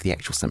onset of the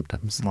actual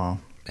symptoms. Wow.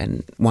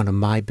 And one of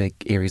my big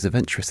areas of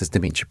interest is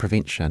dementia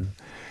prevention.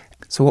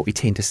 So what we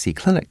tend to see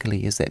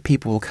clinically is that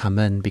people will come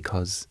in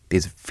because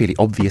there's fairly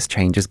obvious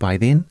changes by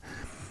then,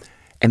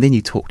 and then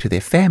you talk to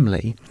their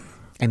family,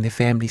 and their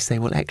family say,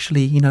 well,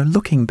 actually,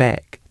 looking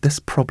back, this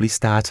probably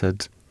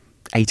started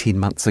 18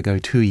 months ago,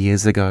 2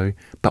 years ago,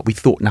 but we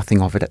thought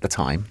nothing of it at the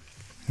time.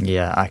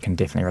 Yeah, I can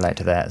definitely relate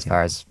to that as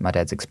far as my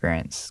dad's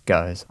experience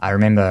goes. I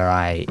remember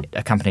I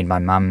accompanied my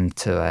mum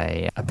to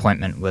an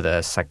appointment with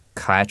a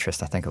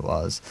psychiatrist, I think it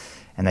was,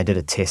 and they did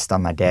a test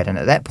on my dad. And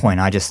at that point,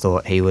 I just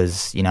thought he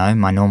was,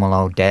 my normal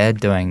old dad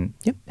doing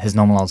his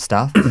normal old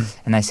stuff.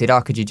 And they said,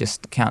 could you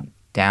just count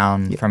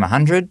down from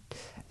 100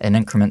 in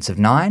increments of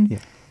 9? Yeah.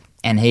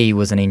 And he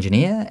was an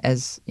engineer,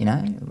 as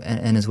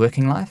in his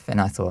working life.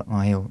 And I thought,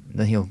 well,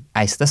 he'll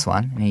ace this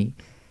one. And he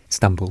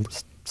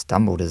Stumbled.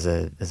 Stumbled is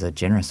a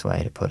generous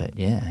way to put it.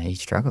 Yeah, he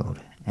struggled.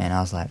 And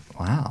I was like,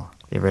 wow,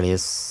 there really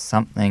is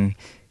something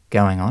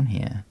going on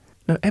here.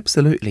 No,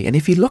 absolutely. And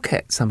if you look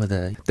at some of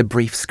the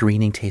brief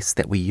screening tests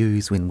that we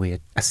use when we're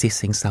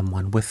assessing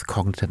someone with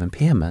cognitive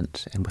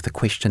impairment and with a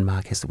question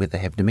mark as to whether they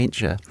have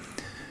dementia,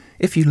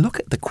 if you look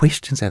at the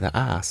questions that are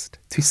asked,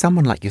 to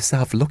someone like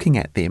yourself looking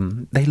at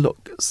them, they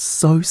look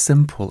so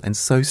simple and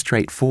so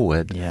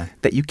straightforward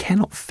that you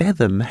cannot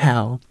fathom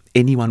how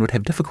anyone would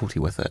have difficulty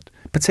with it,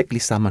 particularly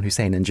someone who's,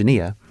 say, an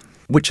engineer,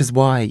 which is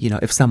why,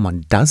 if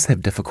someone does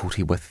have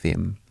difficulty with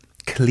them,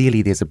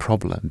 clearly there's a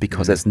problem,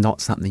 because it's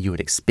not something you would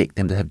expect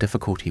them to have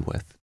difficulty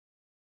with.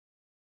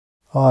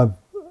 I've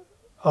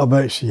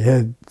actually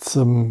had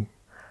some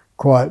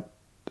quite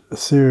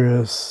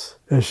serious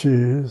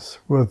issues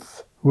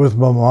with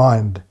my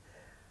mind,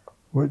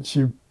 which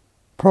you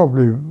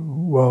probably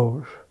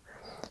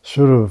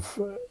should have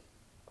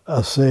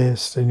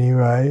assessed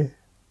anyway,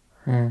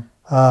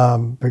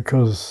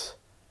 because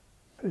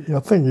I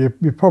think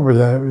you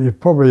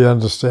probably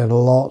understand a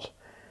lot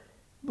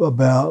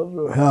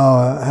about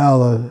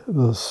how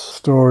the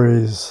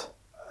stories,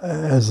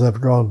 as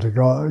they've gone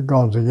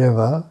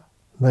together,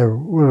 they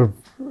would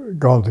have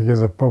gone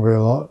together probably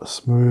a lot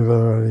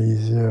smoother and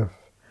easier,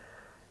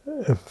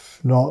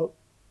 if not,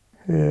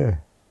 yeah.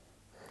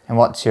 And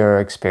what's your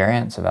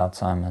experience of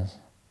Alzheimer's?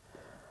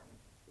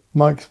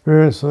 My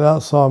experience with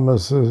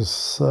Alzheimer's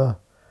is,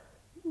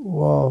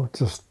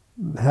 just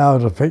how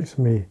it affects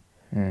me.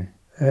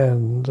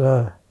 And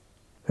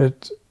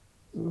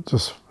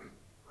just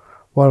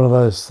one of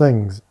those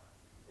things.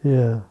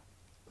 Yeah.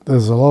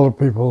 There's a lot of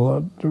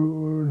people that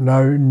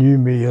knew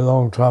me a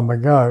long time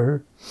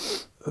ago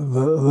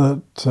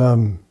that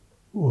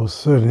will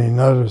certainly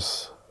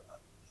notice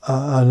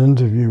an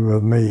interview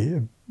with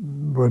me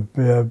would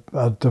be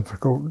a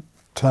difficult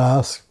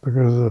task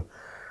because of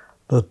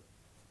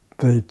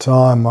the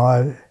time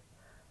I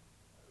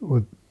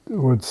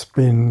would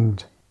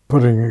spend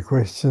putting the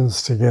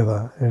questions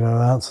together,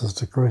 answers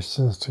to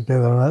questions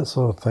together and that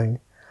sort of thing.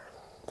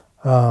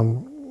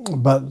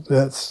 But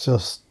that's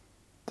just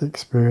the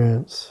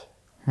experience.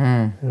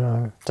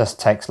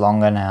 Just takes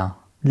longer now.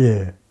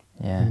 Yeah.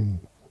 Yeah.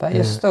 But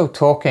you're still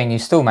talking, you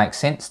still make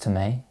sense to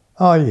me.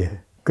 Oh, yeah.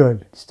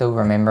 Good. Still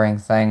remembering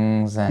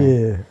things and...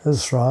 Yeah,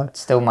 that's right.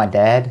 Still my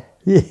dad.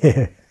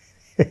 Yeah.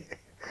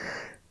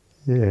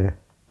 Yeah.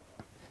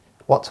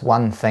 What's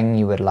one thing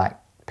you would like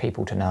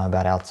people to know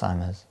about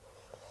Alzheimer's?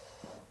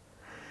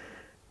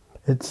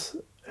 It's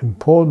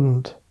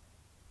important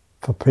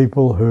for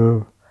people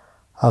who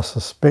are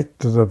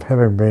suspected of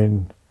having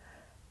been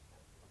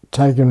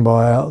taken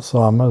by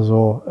Alzheimer's,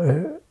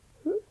 or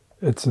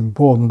it's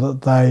important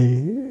that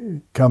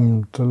they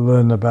come to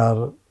learn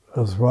about it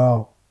as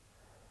well.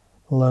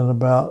 Learn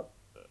about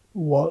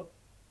what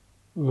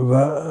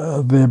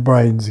their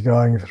brain's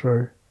going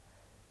through.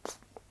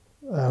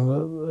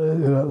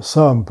 And it's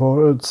so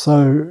important.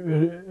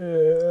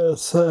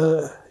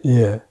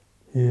 Yeah.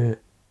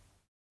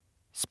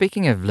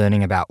 Speaking of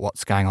learning about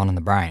what's going on in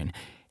the brain,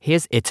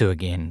 here's Etu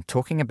again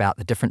talking about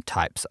the different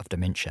types of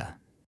dementia.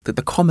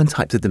 The common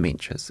types of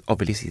dementias,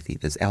 obviously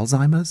there's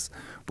Alzheimer's,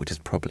 which is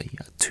probably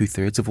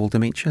 2/3 of all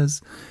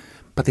dementias.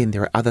 But then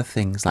there are other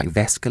things like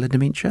vascular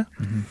dementia,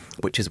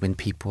 which is when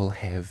people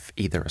have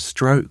either a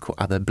stroke or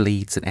other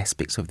bleeds in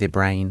aspects of their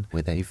brain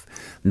where they've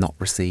not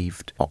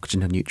received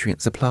oxygen and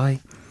nutrient supply.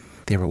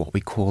 There are what we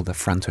call the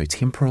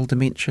frontotemporal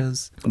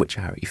dementias, which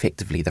are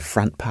effectively the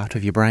front part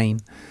of your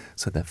brain.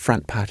 So the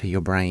front part of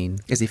your brain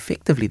is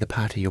effectively the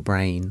part of your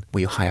brain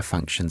where your higher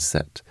functions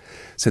sit.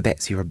 So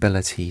that's your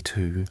ability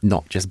to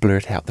not just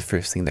blurt out the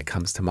first thing that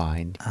comes to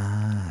mind.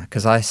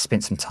 Because I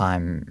spent some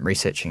time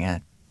researching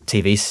a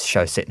TV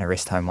show set in a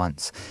rest home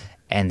once,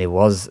 and there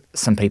was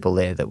some people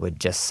there that would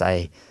just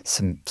say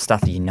some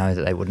stuff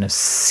that they wouldn't have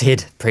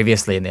said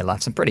previously in their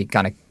life, some pretty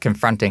kind of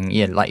confronting,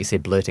 like you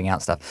said, blurting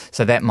out stuff.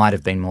 So that might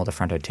have been more the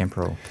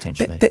frontotemporal,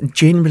 potentially. That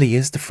generally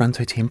is the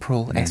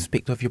frontotemporal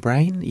aspect of your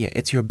brain. Yeah,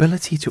 it's your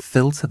ability to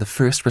filter the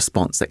first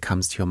response that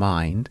comes to your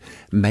mind,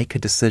 make a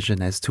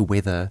decision as to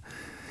whether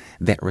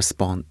that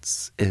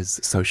response is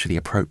socially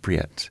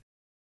appropriate.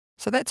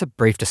 So that's a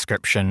brief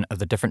description of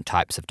the different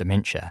types of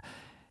dementia.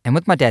 And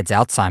with my dad's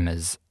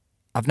Alzheimer's,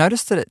 I've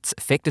noticed that it's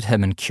affected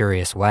him in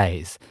curious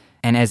ways.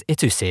 And as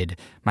Etu said,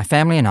 my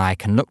family and I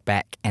can look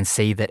back and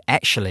see that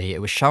actually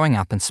it was showing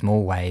up in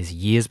small ways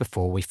years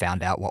before we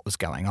found out what was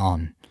going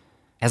on.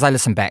 As I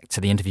listen back to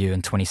the interview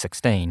in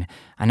 2016,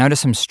 I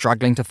notice him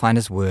struggling to find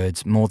his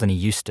words more than he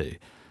used to.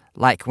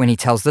 Like when he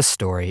tells this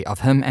story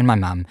of him and my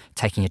mum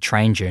taking a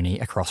train journey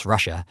across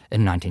Russia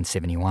in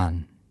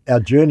 1971. Our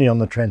journey on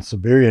the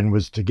Trans-Siberian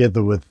was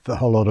together with a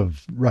whole lot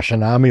of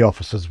Russian army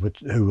officers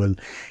who were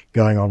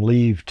going on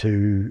leave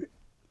to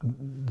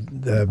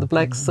the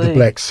Black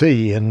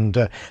Sea, and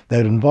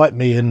they'd invite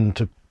me in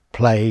to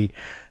play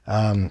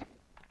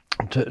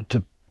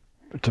to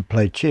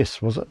play chess.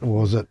 Was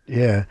it?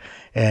 Yeah.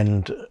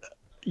 And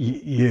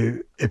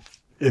you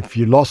if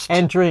you lost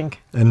and drink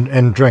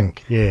and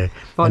drink, yeah,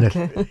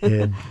 vodka.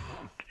 And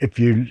if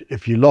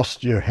you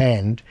lost your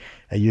hand,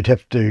 you'd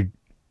have to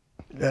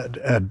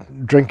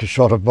drink a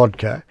shot of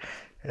vodka,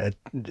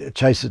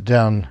 chase it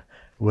down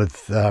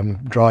with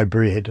dry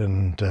bread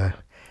and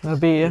a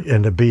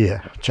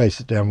beer. Chase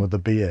it down with a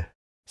beer.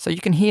 So you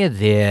can hear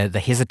there the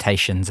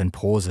hesitations and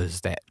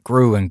pauses that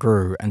grew and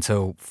grew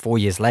until 4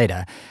 years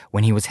later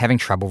when he was having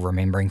trouble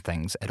remembering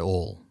things at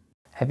all.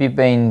 Have you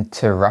been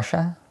to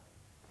Russia?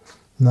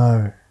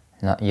 No.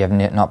 No, you have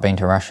not been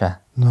to Russia?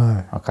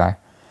 No. Okay.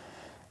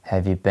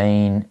 Have you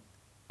been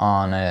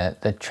on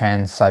the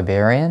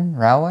Trans-Siberian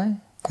Railway?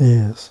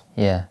 Yes.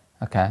 Yeah,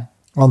 okay.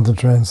 On the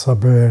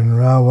Trans-Siberian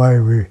Railway,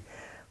 we've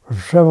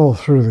travelled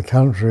through the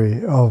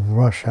country of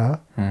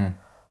Russia.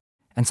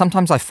 And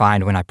sometimes I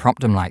find when I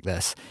prompt him like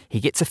this, he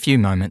gets a few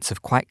moments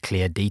of quite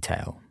clear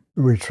detail.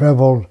 We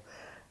travelled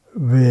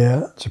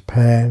via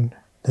Japan,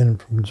 then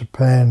from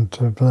Japan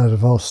to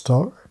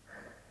Vladivostok.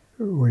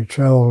 We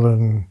travelled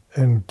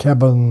in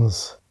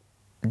cabins.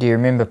 Do you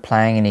remember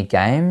playing any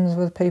games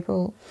with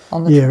people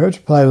on the Yeah, we had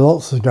to play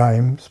lots of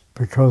games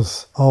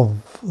because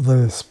of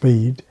the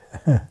speed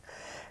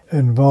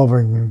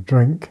involving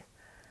drink.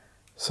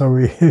 So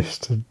we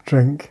used to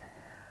drink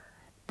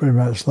pretty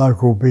much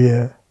local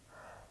beer,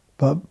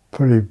 but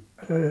pretty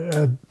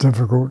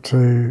difficult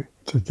to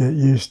get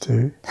used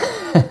to.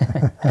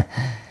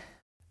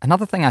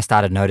 Another thing I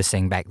started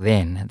noticing back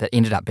then that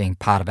ended up being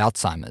part of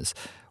Alzheimer's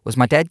was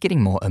my dad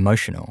getting more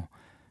emotional.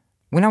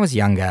 When I was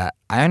younger,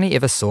 I only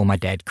ever saw my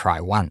dad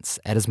cry once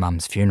at his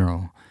mum's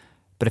funeral.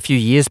 But a few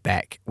years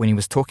back, when he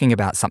was talking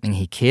about something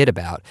he cared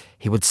about,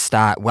 he would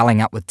start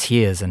welling up with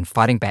tears and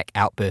fighting back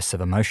outbursts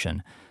of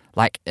emotion,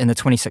 like in the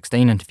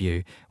 2016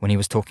 interview when he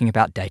was talking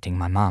about dating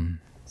my mum.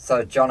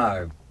 So,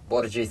 Jono,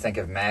 what did you think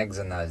of Mags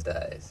in those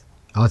days?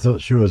 I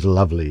thought she was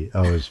lovely.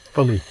 I was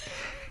fully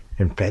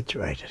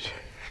infatuated.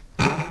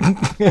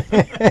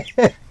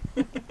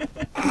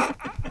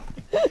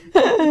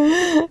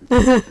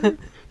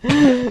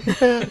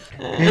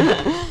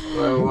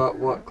 Well,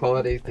 what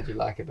qualities did you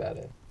like about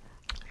her?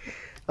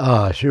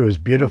 She was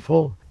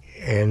beautiful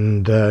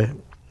and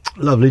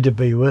lovely to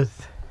be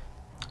with.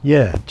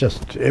 Yeah,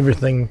 just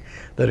everything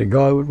that a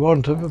guy would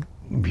want of a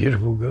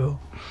beautiful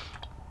girl.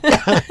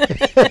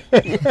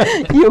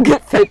 You'll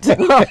get fed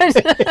tonight.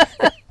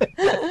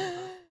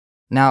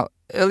 Now,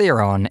 earlier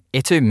on,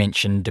 Etu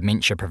mentioned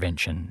dementia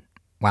prevention.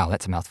 Wow,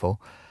 that's a mouthful.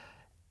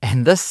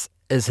 And this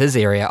is his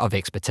area of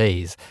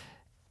expertise.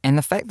 And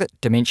the fact that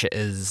dementia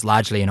is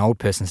largely an old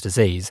person's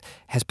disease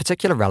has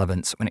particular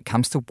relevance when it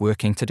comes to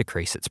working to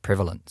decrease its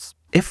prevalence.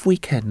 If we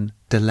can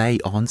delay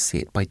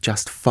onset by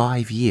just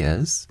 5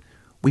 years,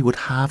 we would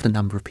halve the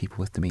number of people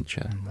with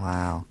dementia.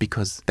 Wow.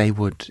 Because they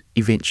would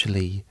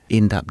eventually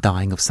end up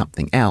dying of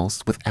something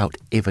else without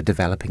ever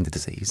developing the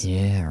disease.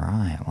 Yeah,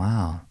 right.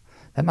 Wow.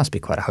 That must be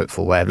quite a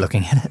hopeful way of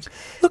looking at it.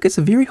 Look, it's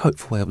a very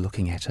hopeful way of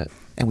looking at it.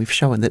 And we've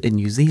shown that in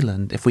New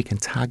Zealand, if we can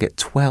target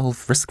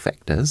 12 risk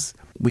factors,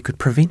 we could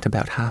prevent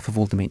about half of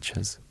all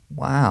dementias.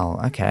 Wow.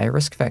 Okay.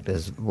 Risk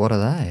factors. What are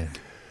they?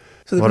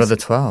 So What are the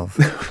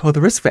 12? Well, the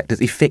risk factors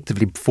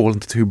effectively fall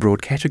into two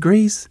broad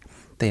categories.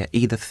 They are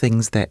either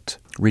things that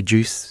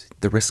reduce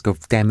the risk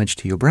of damage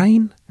to your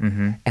brain,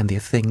 and they're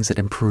things that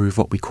improve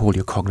what we call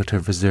your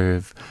cognitive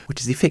reserve,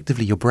 which is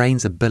effectively your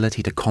brain's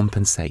ability to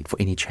compensate for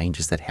any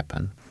changes that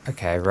happen.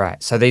 Okay,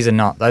 right. So those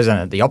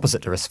are the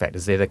opposite to risk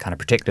factors. They're the kind of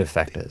protective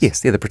factors.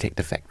 Yes, they're the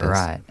protective factors.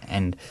 Right.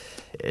 And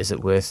is it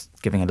worth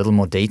giving a little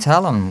more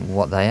detail on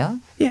what they are?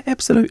 Yeah,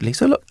 absolutely.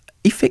 So look,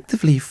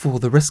 effectively for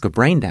the risk of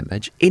brain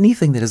damage,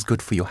 anything that is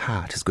good for your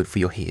heart is good for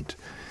your head.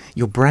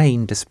 Your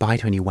brain,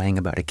 despite only weighing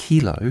about a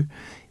kilo,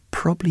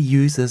 probably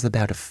uses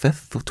about a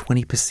fifth or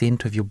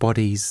 20% of your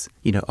body's,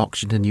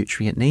 oxygen and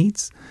nutrient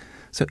needs.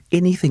 So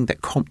anything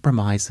that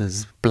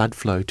compromises blood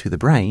flow to the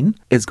brain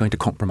is going to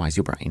compromise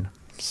your brain.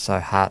 So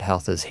heart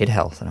health is head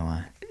health in a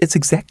way. It's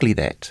exactly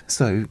that.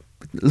 So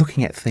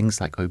looking at things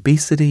like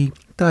obesity,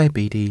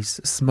 diabetes,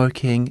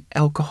 smoking,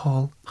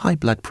 alcohol, high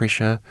blood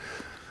pressure,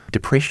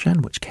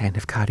 depression, which can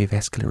have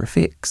cardiovascular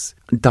effects,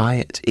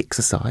 diet,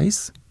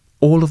 exercise,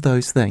 all of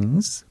those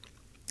things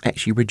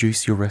actually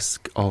reduce your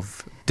risk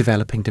of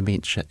developing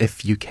dementia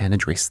if you can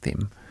address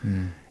them.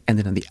 And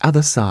then on the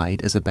other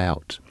side is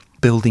about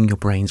building your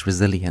brain's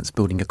resilience,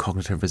 building a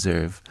cognitive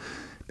reserve.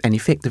 And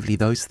effectively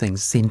those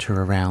things centre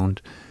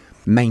around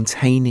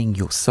maintaining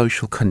your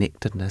social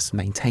connectedness,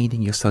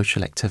 maintaining your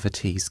social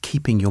activities,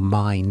 keeping your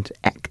mind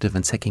active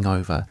and ticking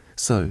over.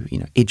 So,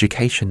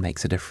 education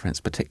makes a difference,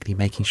 particularly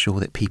making sure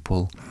that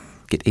people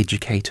get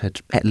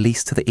educated at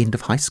least to the end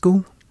of high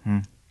school.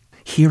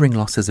 Hearing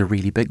loss is a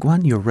really big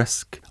one. Your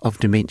risk of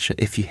dementia,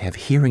 if you have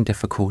hearing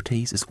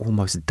difficulties, is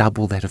almost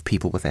double that of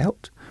people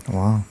without.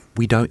 Wow.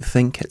 We don't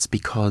think it's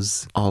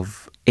because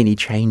of any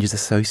changes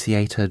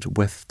associated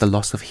with the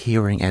loss of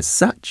hearing as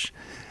such,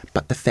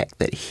 but the fact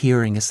that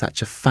hearing is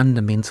such a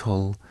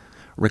fundamental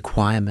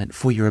requirement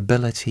for your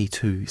ability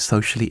to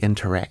socially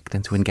interact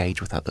and to engage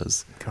with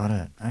others. Got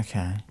it.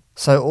 Okay.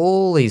 So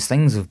all these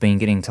things we've been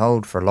getting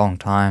told for a long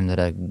time that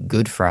are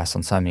good for us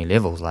on so many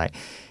levels, like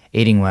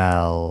eating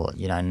well,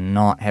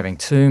 not having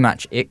too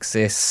much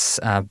excess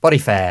body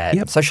fat,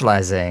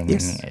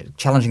 socialising,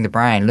 challenging the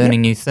brain,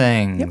 learning new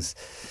things,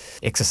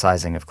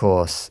 exercising, of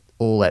course.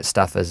 All that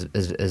stuff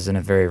is in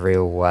a very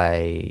real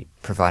way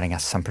providing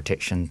us some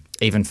protection,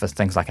 even for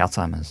things like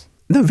Alzheimer's.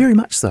 No, very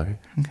much so.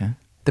 Okay.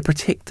 The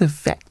protective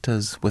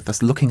factors with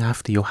us looking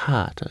after your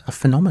heart are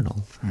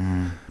phenomenal.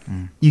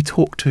 You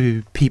talk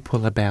to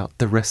people about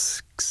the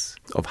risks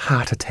of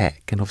heart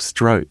attack and of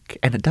stroke,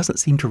 and it doesn't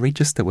seem to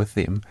register with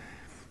them.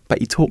 But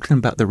you talk to them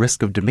about the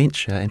risk of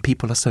dementia, and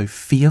people are so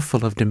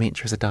fearful of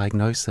dementia as a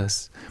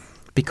diagnosis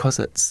because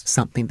it's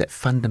something that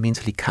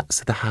fundamentally cuts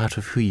to the heart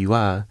of who you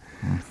are.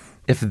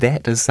 If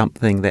that is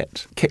something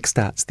that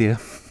kickstarts their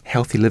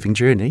healthy living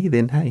journey,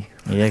 then hey.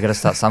 Yeah, got to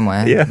start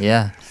somewhere.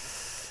 Yeah.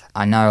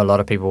 I know a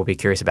lot of people will be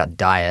curious about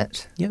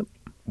diet. Yep.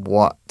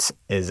 What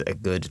is a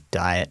good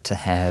diet to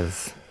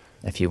have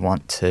if you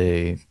want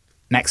to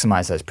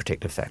maximise those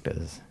protective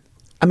factors?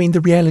 I mean,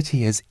 the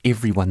reality is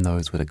everyone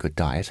knows what a good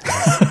diet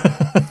is.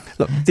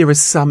 Look, there is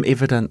some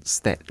evidence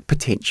that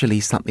potentially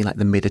something like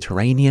the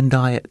Mediterranean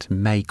diet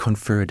may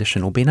confer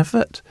additional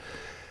benefit.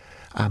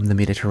 The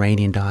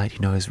Mediterranean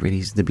diet, is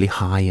reasonably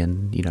high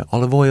in,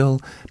 olive oil,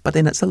 but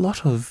then it's a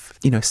lot of,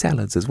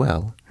 salads as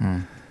well.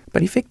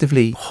 But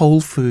effectively,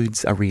 whole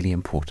foods are really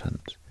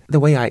important. The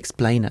way I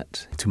explain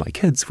it to my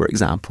kids, for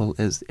example,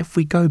 is if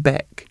we go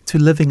back to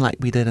living like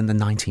we did in the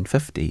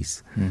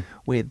 1950s,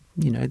 where,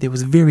 there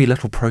was very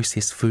little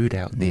processed food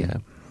out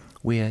there,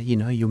 where,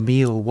 your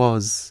meal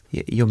was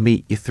your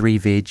meat, your 3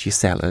 veg, your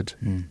salad.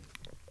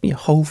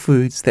 whole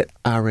foods that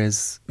are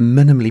as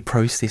minimally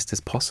processed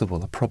as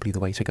possible are probably the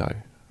way to go.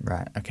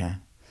 Right, okay.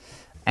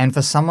 And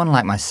for someone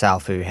like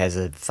myself who has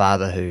a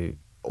father who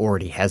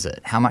already has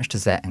it, how much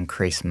does that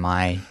increase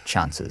my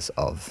chances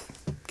of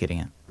getting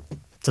it?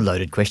 It's a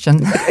loaded question.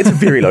 It's a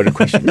very loaded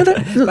question. No,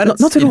 But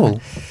not at all.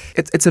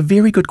 It's a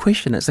very good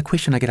question. It's a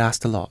question I get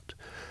asked a lot.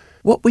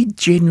 What we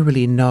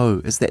generally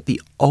know is that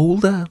the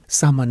older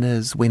someone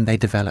is when they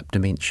develop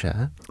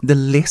dementia, the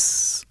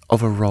less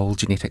of a role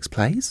genetics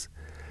plays,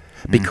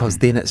 because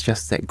then it's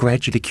just that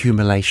gradual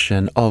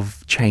accumulation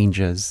of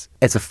changes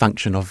as a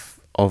function of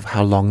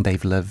how long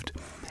they've lived,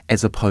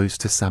 as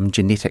opposed to some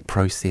genetic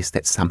process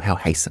that somehow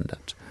hastened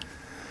it.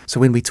 So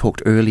when we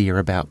talked earlier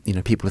about,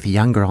 people with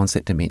younger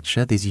onset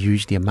dementia, there's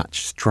usually a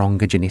much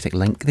stronger genetic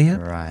link there.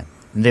 Right.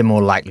 They're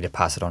more likely to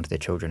pass it on to their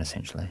children,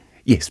 essentially.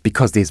 Yes,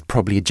 because there's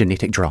probably a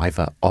genetic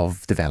driver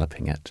of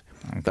developing it.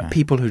 Okay. But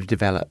people who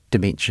develop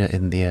dementia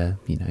in their,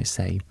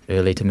 say...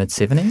 Early to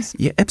mid-70s?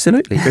 Yeah,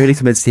 absolutely. Early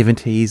to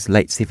mid-70s,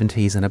 late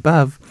 70s and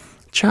above,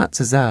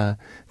 chances are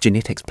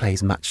genetics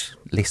plays much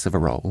less of a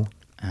role.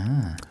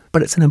 Ah.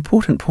 But it's an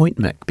important point,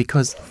 Mick,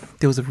 because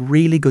there was a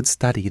really good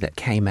study that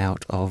came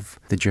out of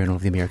the Journal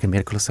of the American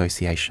Medical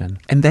Association,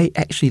 and they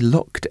actually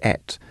looked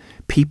at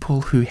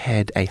people who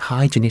had a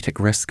high genetic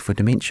risk for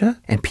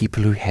dementia and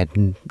people who had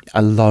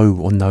a low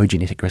or no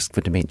genetic risk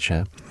for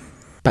dementia.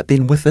 But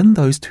then within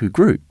those two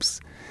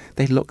groups,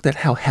 they looked at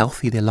how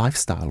healthy their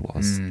lifestyle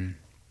was.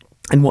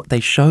 And what they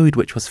showed,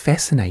 which was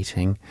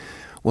fascinating,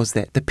 was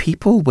that the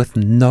people with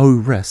no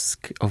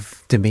risk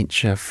of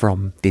dementia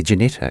from their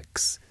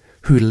genetics,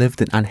 who lived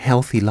an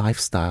unhealthy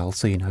lifestyle,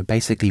 so,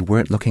 basically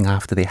weren't looking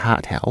after their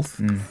heart health,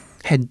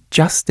 had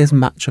just as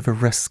much of a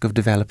risk of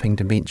developing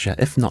dementia,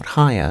 if not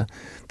higher,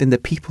 than the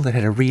people that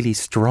had a really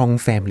strong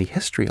family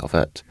history of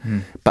it,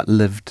 but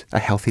lived a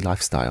healthy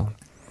lifestyle.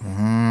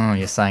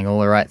 You're saying all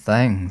the right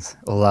things.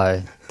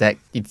 Although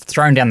you've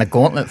thrown down the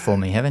gauntlet for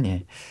me, haven't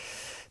you?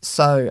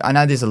 So I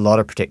know there's a lot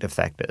of protective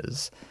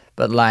factors,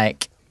 but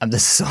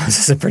this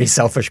is a pretty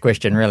selfish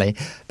question, really.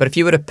 But if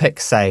you were to pick,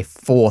 say,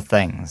 4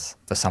 things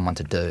for someone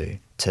to do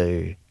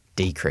to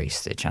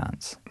decrease their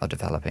chance of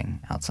developing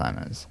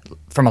Alzheimer's,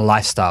 from a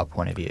lifestyle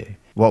point of view,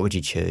 what would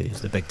you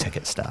choose, the big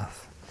ticket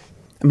stuff?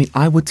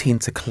 I would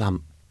tend to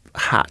clump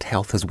heart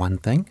health as one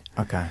thing.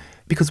 Okay.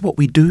 Because what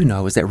we do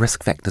know is that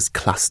risk factors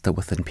cluster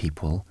within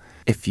people.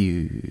 If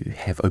you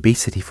have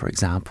obesity, for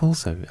example,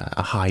 so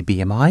a high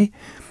BMI,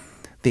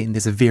 then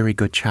there's a very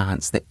good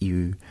chance that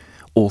you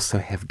also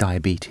have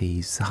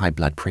diabetes, high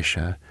blood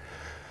pressure,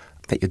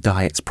 that your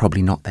diet's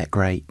probably not that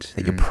great,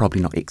 that you're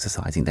probably not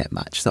exercising that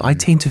much. So I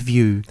tend to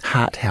view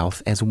heart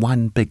health as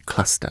one big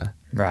cluster.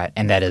 Right,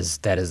 and that is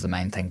the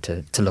main thing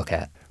to look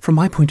at. From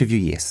my point of view,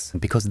 yes,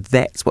 because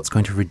that's what's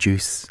going to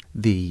reduce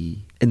the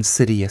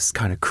insidious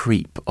kind of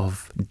creep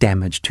of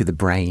damage to the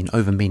brain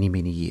over many,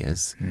 many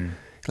years.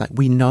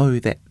 We know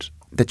that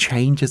the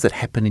changes that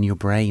happen in your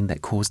brain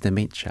that cause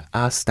dementia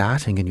are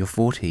starting in your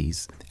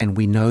 40s, and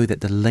we know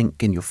that the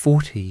link in your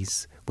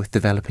 40s with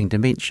developing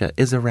dementia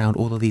is around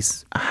all of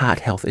these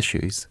heart health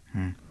issues.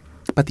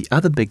 But the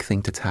other big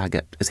thing to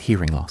target is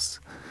hearing loss,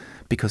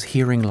 because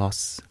hearing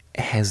loss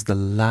has the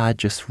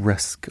largest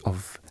risk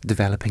of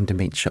developing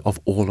dementia of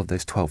all of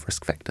those 12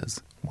 risk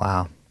factors.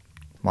 Wow.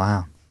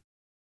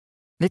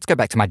 Let's go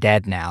back to my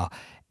dad now.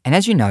 And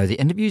as you know, the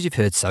interviews you've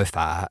heard so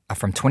far are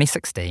from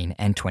 2016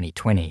 and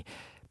 2020.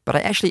 But I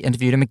actually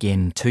interviewed him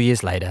again 2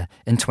 years later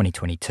in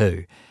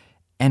 2022.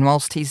 And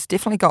whilst he's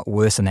definitely got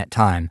worse in that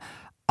time,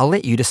 I'll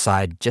let you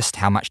decide just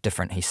how much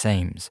different he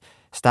seems,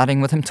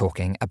 starting with him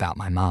talking about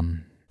my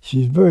mum.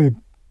 She's very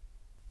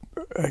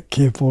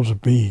careful to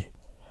be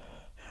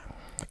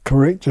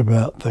correct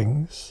about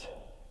things,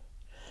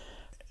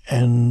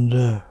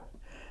 and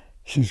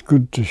she's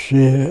good to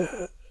share.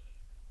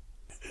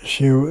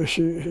 She's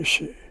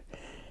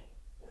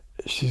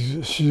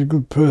a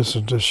good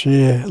person to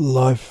share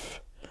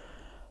life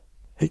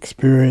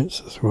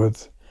experiences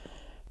with.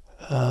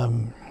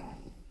 I'm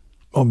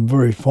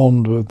very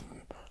fond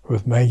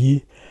with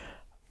Maggie.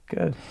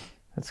 Good.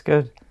 That's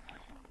good.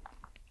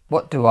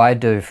 What do I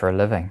do for a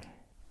living?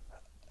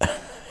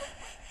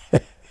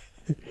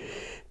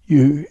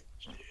 You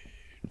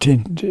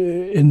tend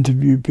to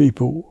interview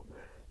people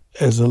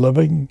as a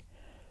living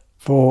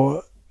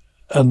for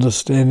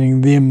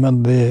understanding them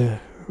and the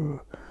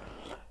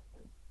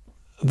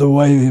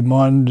way their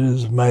mind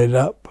is made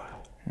up.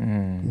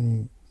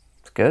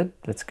 It's good.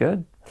 That's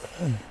good.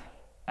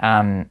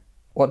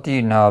 What do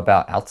you know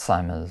about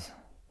Alzheimer's?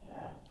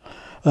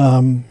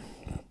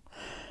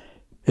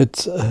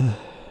 It's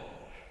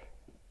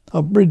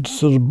I've read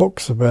sort of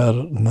books about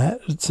it and that.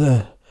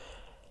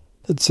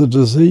 It's a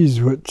disease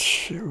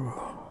which,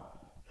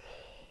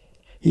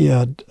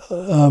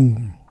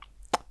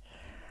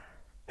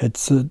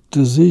 it's a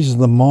disease of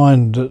the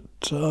mind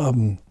that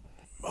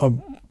I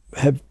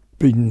have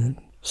been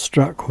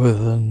struck with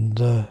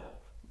and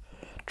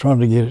trying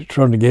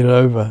to get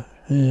over.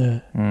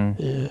 Yeah.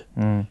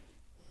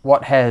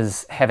 What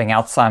has having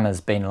Alzheimer's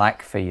been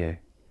like for you?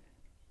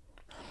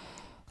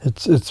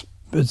 It's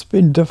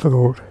been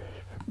difficult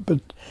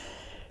but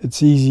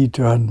it's easy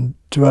to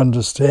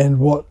understand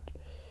what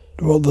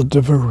the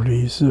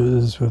difficulties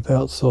is with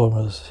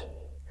Alzheimer's.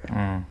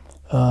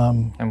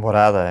 And what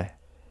are they?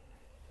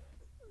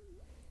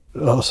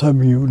 I was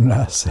hoping you wouldn't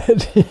ask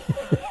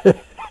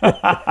that.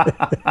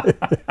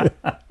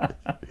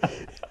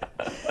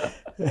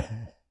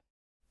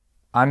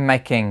 I'm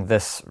making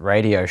this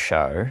radio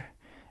show,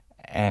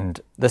 and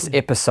this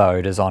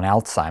episode is on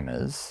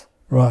Alzheimer's.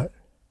 Right.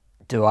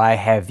 Do I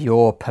have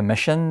your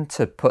permission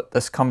to put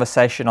this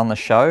conversation on the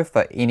show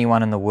for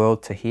anyone in the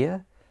world to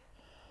hear?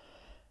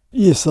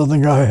 Yes, I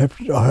think I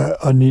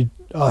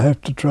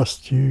have to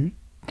trust you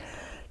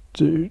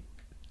to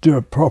do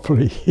it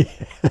properly.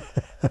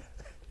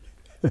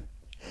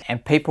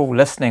 And people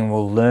listening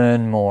will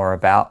learn more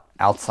about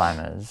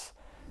Alzheimer's.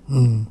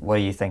 What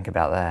do you think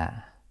about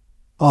that?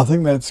 I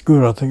think that's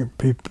good. I think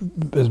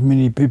as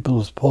many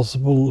people as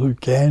possible who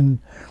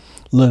can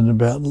learn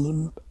about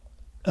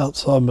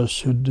Alzheimer's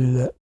should do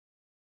that.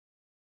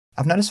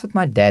 I've noticed with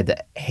my dad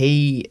that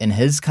he, in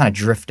his kind of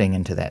drifting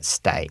into that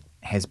state,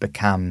 he's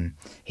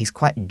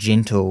quite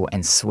gentle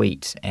and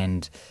sweet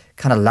and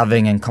kind of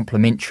loving and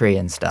complimentary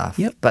and stuff.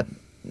 Yep. But,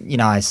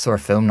 I saw a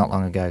film not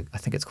long ago, I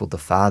think it's called The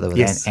Father, with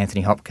Yes.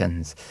 Anthony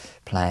Hopkins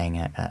playing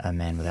a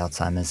man with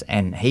Alzheimer's,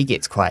 and he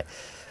gets quite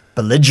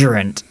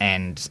belligerent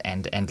and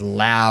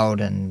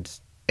loud and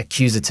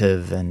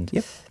accusative and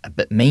Yep. a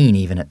bit mean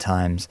even at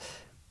times.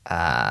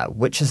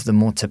 Which is the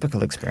more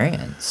typical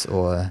experience,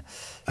 or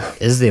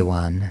is there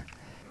one?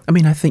 I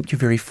mean, I think you're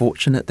very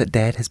fortunate that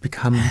Dad has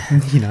become,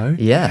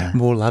 Yeah.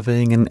 more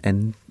loving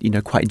and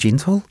quite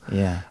gentle.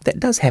 Yeah.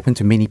 That does happen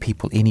to many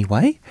people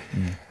anyway,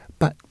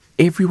 but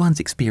everyone's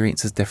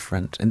experience is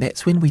different, and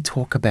that's when we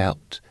talk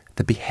about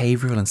the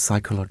behavioural and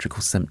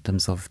psychological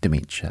symptoms of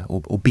dementia,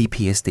 or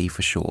BPSD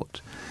for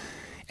short.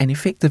 And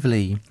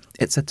effectively,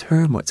 it's a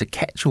term, or it's a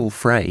catch-all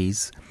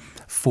phrase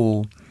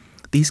for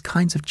these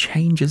kinds of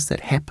changes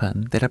that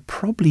happen that are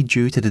probably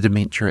due to the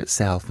dementia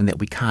itself and that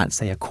we can't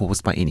say are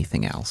caused by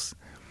anything else.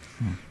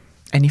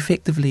 And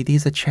effectively,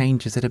 these are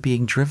changes that are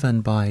being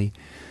driven by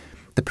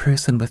the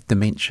person with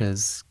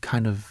dementia's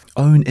kind of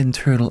own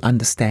internal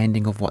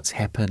understanding of what's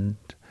happened,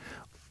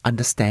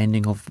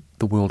 understanding of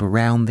the world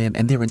around them,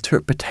 and their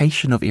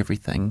interpretation of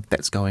everything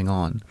that's going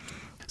on.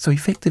 So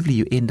effectively,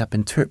 you end up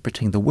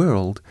interpreting the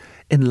world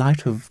in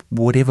light of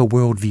whatever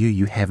worldview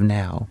you have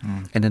now,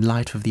 and in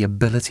light of the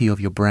ability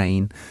of your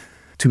brain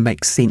to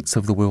make sense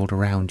of the world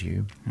around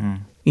you.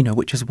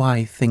 Which is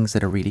why things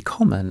that are really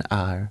common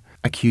are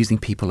accusing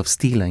people of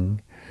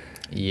stealing.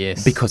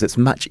 Yes. Because it's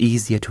much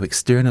easier to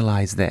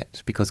externalize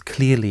that, because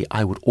clearly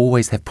I would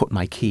always have put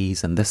my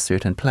keys in this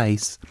certain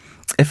place.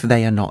 If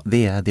they are not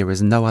there, there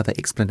is no other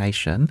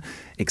explanation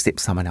except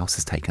someone else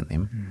has taken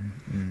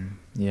them.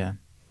 Yeah.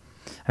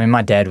 I mean,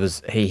 my dad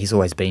he's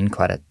always been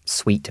quite a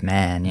sweet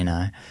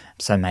man,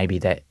 so maybe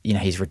that,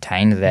 he's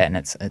retained that, and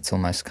it's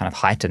almost kind of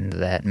heightened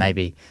that.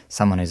 Maybe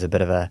someone who's a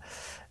bit of a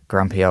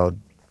grumpy old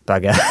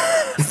bugger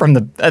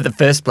at the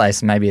first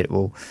place, maybe it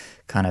will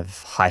kind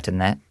of heighten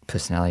that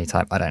personality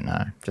type. I don't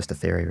know, just a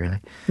theory really.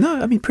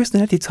 No, I mean,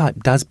 personality type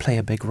does play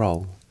a big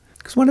role.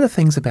 Because one of the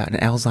things about an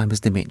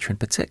Alzheimer's dementia in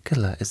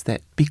particular is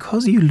that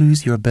because you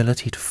lose your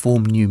ability to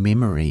form new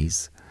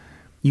memories,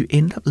 you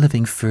end up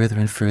living further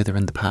and further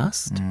in the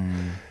past,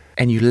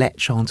 and you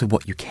latch on to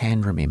what you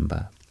can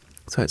remember.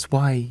 So it's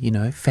why,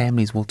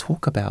 families will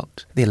talk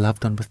about their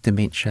loved one with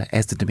dementia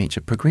as the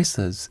dementia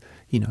progresses,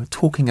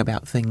 talking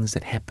about things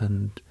that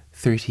happened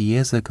 30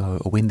 years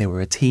ago, or when they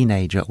were a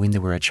teenager, or when they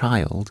were a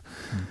child,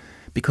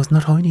 because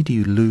not only do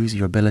you lose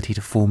your ability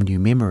to form new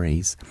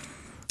memories,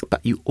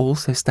 but you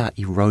also start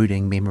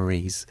eroding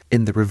memories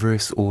in the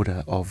reverse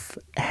order of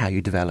how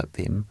you develop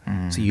them.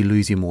 So you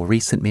lose your more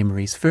recent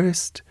memories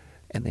first,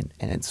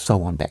 and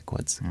so on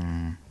backwards.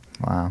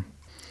 Wow.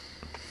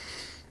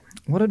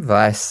 What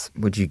advice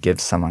would you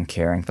give someone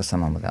caring for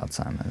someone with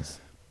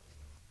Alzheimer's?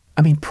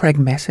 I mean,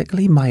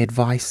 pragmatically, my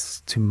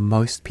advice to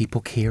most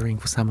people caring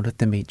for someone with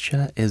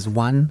dementia is,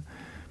 one,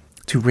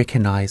 to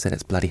recognise that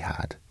it's bloody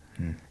hard.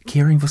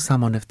 Caring for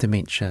someone with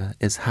dementia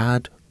is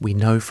hard. We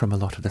know from a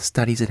lot of the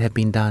studies that have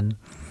been done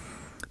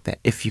that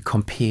if you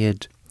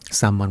compared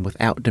someone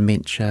without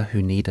dementia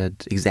who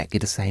needed exactly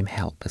the same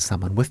help as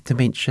someone with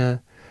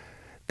dementia,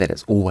 that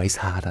it's always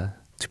harder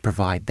to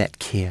provide that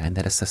care and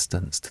that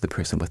assistance to the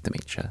person with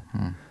dementia.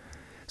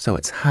 So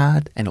it's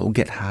hard, and it will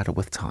get harder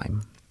with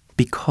time.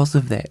 Because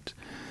of that,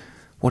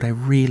 what I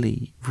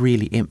really,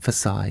 really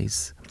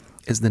emphasise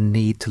is the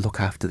need to look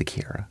after the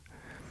carer.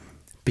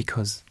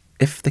 Because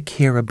if the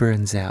carer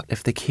burns out,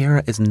 if the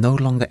carer is no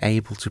longer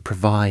able to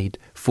provide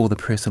for the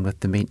person with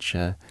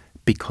dementia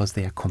because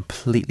they are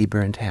completely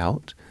burnt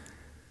out,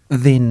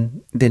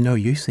 then they're no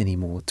use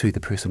anymore to the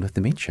person with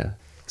dementia.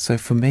 So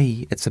for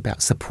me, it's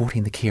about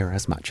supporting the carer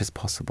as much as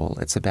possible.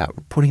 It's about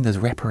putting those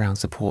wraparound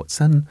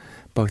supports in,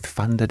 both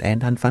funded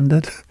and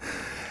unfunded.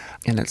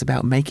 And it's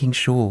about making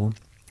sure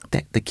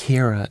that the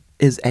carer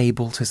is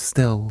able to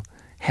still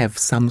have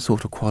some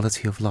sort of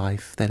quality of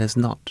life that is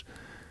not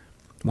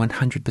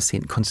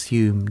 100%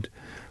 consumed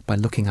by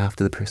looking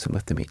after the person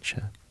with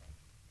dementia.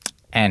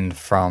 And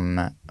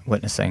from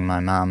witnessing my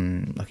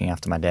mum looking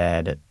after my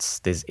dad,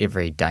 there's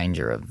every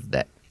danger of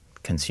that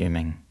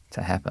consuming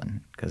to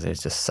happen because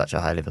there's just such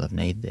a high level of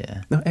need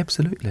there. No,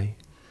 absolutely.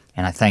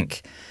 And I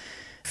think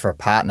for a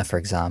partner, for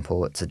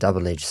example, it's a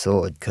double-edged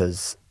sword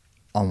because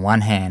on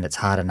one hand, it's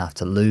hard enough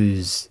to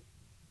lose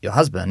your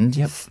husband,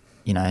 Yep.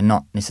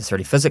 Not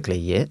necessarily physically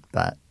yet,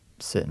 but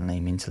certainly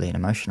mentally and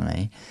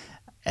emotionally,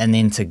 and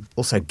then to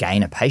also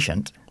gain a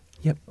patient,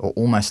 Yep. or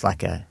almost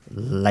like a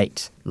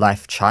late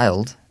life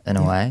child in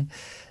a way.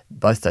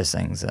 Both those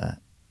things are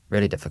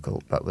really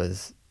difficult, but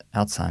with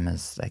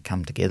Alzheimer's, they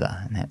come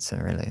together, and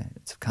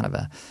it's kind of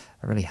a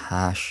really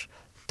harsh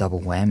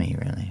double whammy,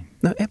 really.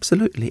 No,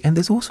 absolutely. And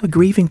there's also a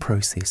grieving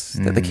process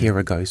that the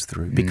carer goes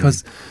through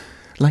because,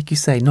 like you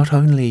say, not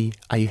only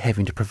are you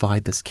having to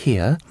provide this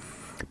care,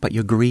 but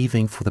you're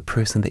grieving for the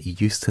person that you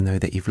used to know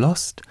that you've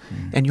lost,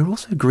 and you're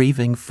also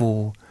grieving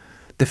for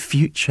the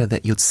future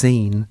that you'd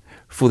seen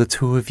for the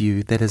two of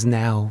you that is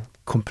now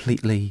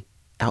completely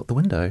out the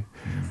window.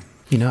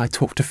 I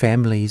talk to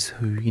families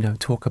who,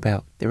 talk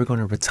about they were going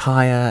to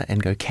retire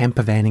and go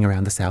camper vanning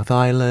around the South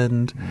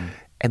Island,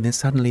 and then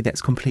suddenly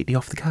that's completely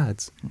off the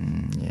cards.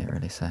 Yeah,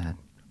 really sad.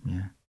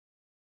 Yeah.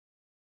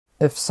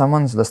 If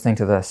someone's listening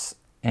to this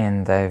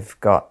and they've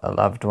got a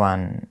loved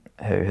one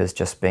who has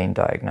just been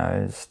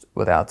diagnosed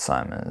with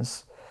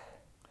Alzheimer's,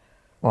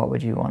 what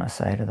would you want to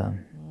say to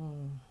them?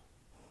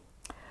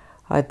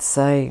 I'd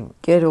say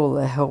get all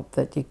the help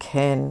that you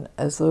can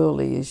as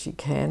early as you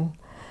can.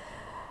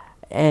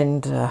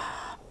 And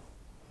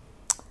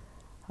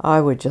I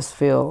would just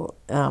feel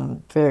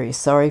very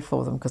sorry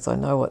for them because I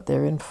know what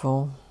they're in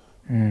for.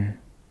 And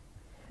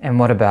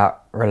what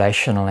about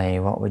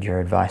relationally? What would your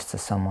advice to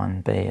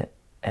someone be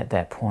at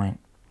that point?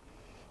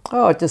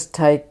 Oh,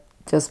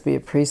 just be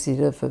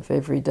appreciative of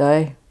every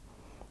day.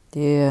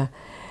 Yeah,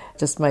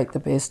 just make the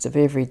best of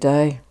every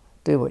day.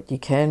 Do what you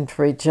can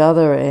for each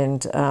other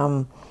and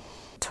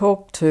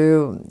talk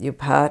to your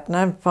partner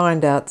and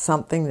find out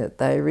something that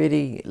they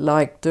really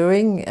like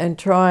doing and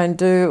try and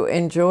do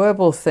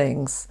enjoyable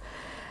things.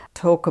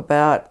 Talk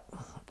about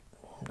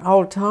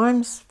old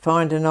times,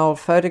 find an old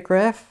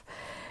photograph,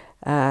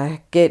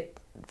 get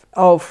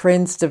old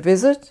friends to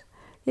visit.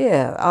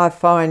 Yeah, I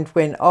find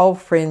when old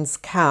friends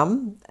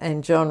come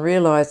and John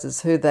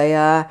realises who they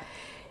are,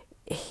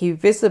 he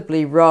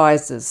visibly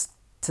rises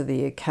to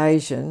the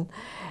occasion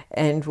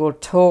and will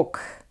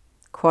talk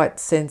quite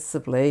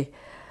sensibly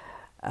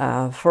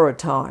for a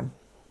time.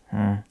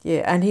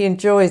 Yeah, and he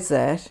enjoys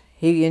that.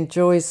 He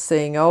enjoys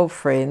seeing old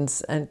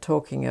friends and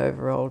talking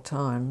over old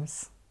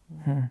times.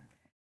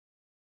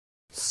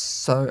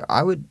 So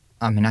I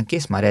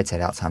guess my dad's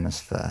had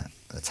Alzheimer's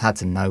it's hard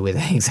to know where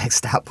the exact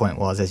start point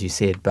was, as you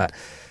said, but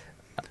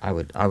I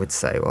would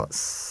say,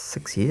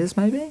 6 years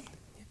maybe?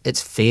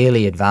 It's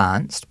fairly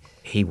advanced.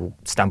 He will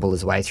stumble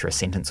his way through a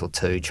sentence or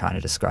two trying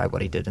to describe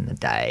what he did in the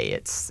day.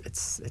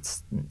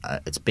 It's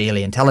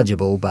barely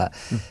intelligible, but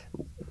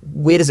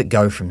where does it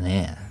go from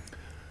there?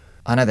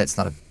 I know that's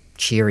not a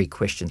cheery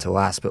question to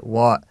ask, but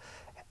what,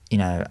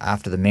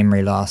 after the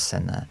memory loss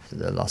and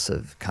the loss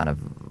of kind of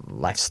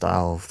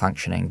lifestyle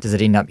functioning, does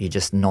it end up you're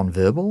just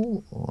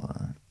non-verbal?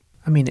 Or?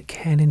 It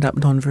can end up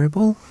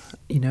non-verbal.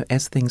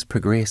 As things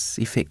progress,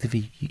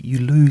 effectively, you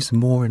lose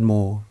more and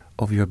more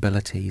of your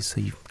abilities.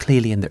 So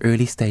clearly in the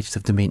early stages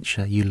of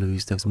dementia, you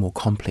lose those more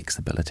complex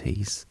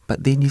abilities.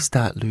 But then you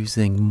start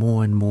losing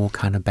more and more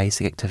kind of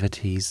basic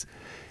activities.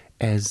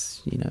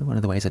 As, one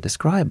of the ways I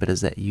describe it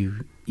is that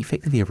you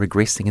effectively are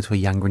regressing into a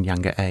younger and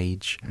younger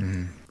age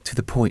to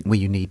the point where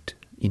you need,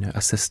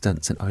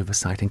 assistance and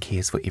oversight and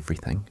cares for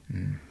everything.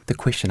 The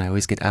question I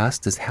always get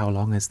asked is, how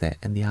long is that?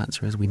 And the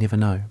answer is, we never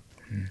know.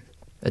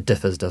 It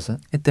differs, does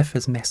it? It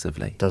differs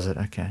massively. Does it?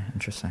 Okay,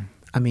 interesting.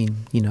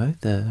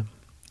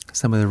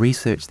 Some of the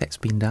research that's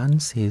been done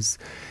says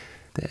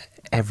the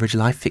average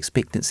life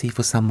expectancy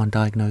for someone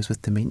diagnosed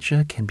with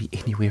dementia can be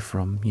anywhere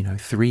from,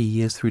 3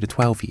 years through to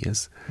 12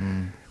 years.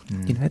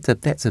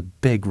 That's a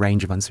big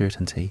range of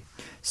uncertainty.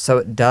 So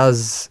it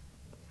does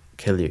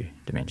kill you,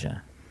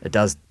 dementia? It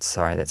does,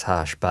 sorry, that's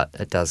harsh, but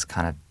it does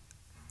kind of...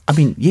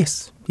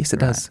 Yes, it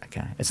does.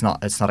 Okay. It's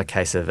not a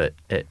case of it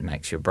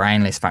makes your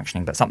brain less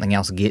functioning, but something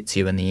else gets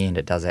you in the end.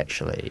 It does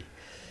actually...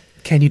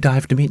 Can you die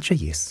of dementia?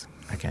 Yes.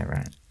 Okay,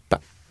 right.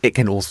 But it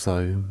can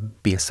also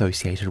be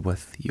associated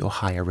with your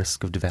higher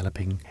risk of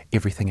developing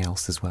everything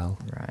else as well.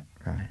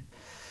 Right.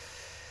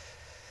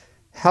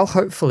 How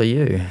hopeful are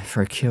you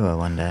for a cure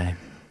one day?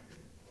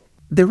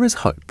 There is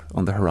hope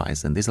on the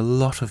horizon. There's a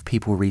lot of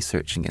people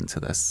researching into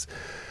this,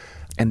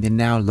 and they're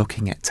now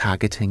looking at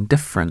targeting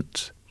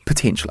different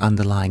potential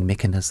underlying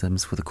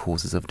mechanisms for the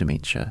causes of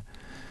dementia.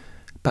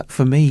 But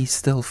for me,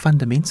 still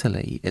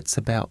fundamentally, it's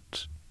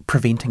about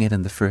preventing it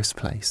in the first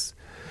place.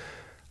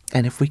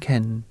 And if we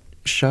can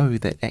show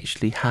that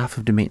actually half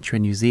of dementia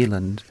in New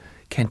Zealand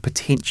can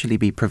potentially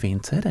be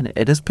prevented, and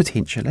it is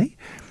potentially,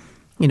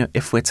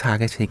 if we're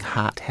targeting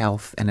heart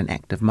health and an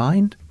active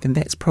mind, then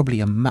that's probably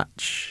a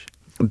much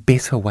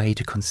better way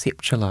to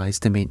conceptualise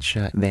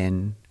dementia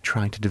than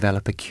trying to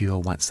develop a cure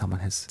once someone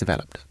has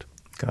developed it.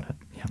 Got it.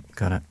 Yeah,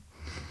 got it.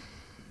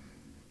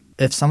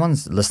 If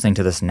someone's listening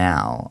to this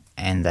now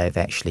and they've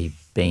actually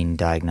been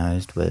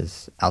diagnosed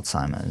with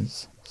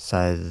Alzheimer's,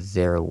 so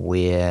they're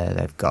aware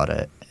they've got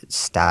it, it's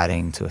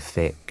starting to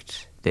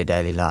affect their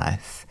daily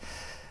life,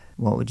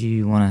 what would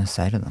you want to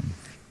say to them?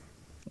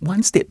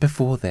 One step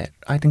before that,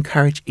 I'd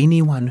encourage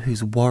anyone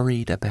who's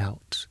worried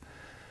about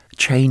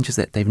changes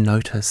that they've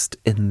noticed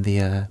in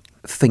their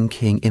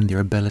thinking, in their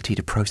ability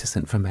to process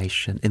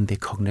information, in their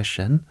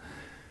cognition,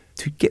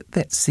 to get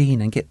that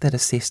seen and get that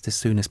assessed as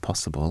soon as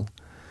possible.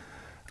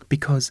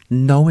 Because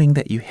knowing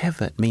that you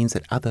have it means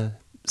that other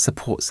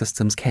support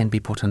systems can be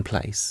put in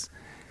place.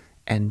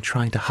 And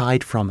trying to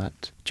hide from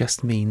it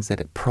just means that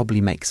it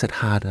probably makes it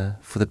harder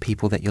for the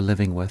people that you're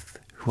living with,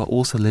 who are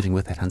also living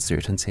with that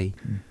uncertainty.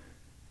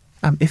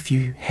 If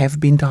you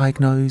have been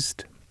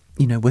diagnosed,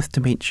 with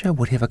dementia,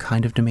 whatever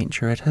kind of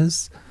dementia it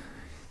is,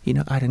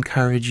 I'd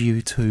encourage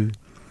you to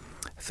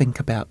think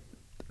about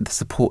the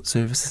support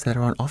services that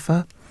are on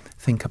offer.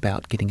 Think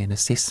about getting an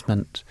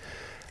assessment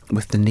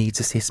with the Needs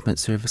Assessment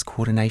Service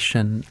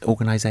Coordination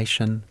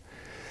organisation.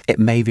 It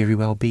may very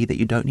well be that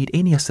you don't need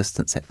any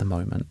assistance at the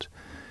moment,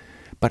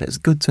 but it's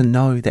good to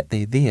know that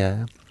they're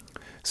there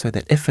so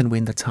that if and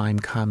when the time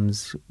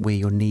comes where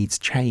your needs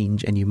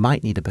change and you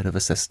might need a bit of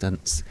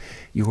assistance,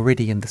 you're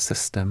already in the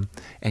system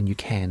and you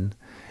can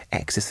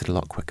access it a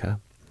lot quicker.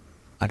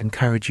 I'd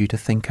encourage you to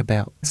think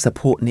about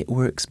support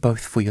networks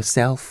both for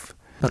yourself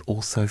but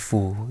also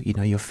for,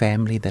 your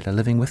family that are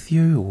living with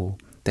you or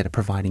that are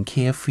providing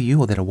care for you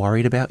or that are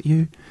worried about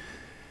you.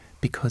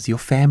 Because your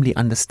family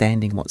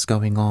understanding what's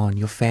going on,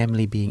 your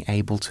family being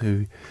able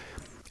to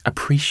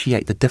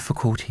appreciate the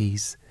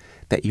difficulties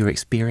that you're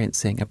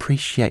experiencing,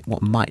 appreciate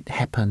what might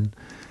happen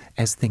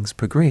as things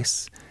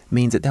progress,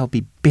 means that they'll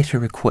be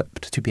better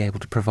equipped to be able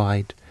to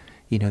provide,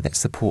 that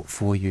support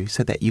for you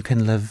so that you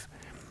can live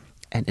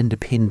an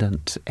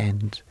independent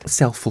and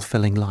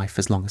self-fulfilling life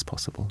as long as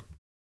possible.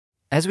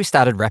 As we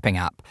started wrapping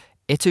up,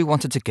 Etu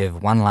wanted to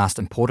give one last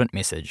important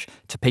message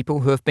to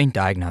people who have been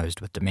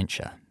diagnosed with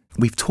dementia.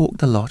 We've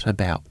talked a lot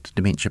about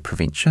dementia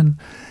prevention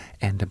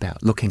and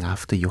about looking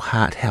after your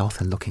heart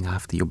health and looking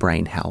after your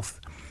brain health.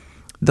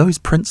 Those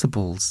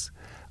principles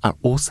are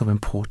also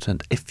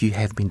important if you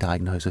have been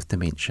diagnosed with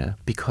dementia,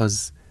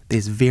 because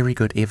there's very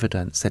good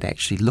evidence that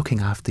actually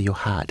looking after your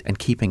heart and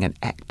keeping an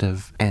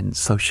active and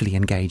socially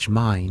engaged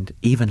mind,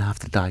 even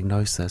after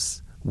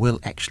diagnosis, will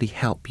actually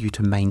help you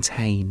to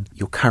maintain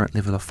your current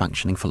level of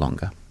functioning for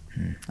longer.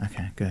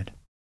 Okay, good.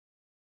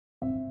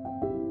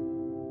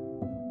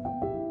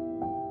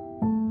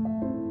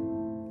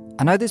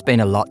 I know there's been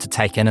a lot to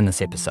take in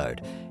this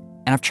episode,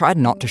 and I've tried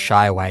not to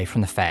shy away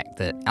from the fact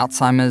that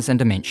Alzheimer's and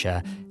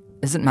dementia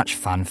isn't much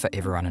fun for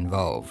everyone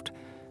involved.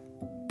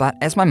 But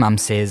as my mum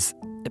says,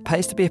 it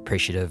pays to be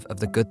appreciative of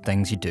the good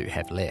things you do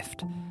have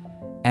left.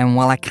 And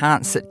while I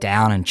can't sit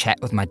down and chat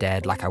with my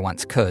dad like I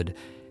once could,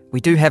 we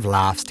do have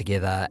laughs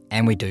together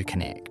and we do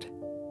connect.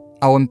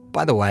 Oh, and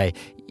by the way,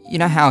 you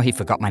know how he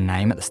forgot my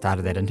name at the start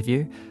of that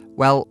interview?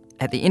 Well,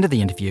 at the end of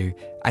the interview,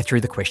 I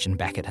threw the question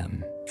back at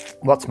him.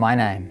 What's my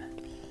name?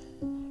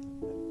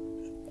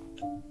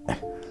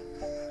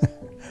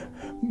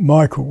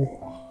 Michael.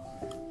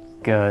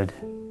 Good.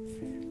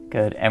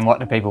 And what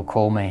do people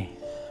call me?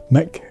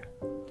 Mick.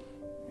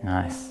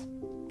 Nice.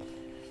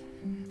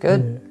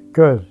 Good. Yeah,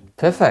 good.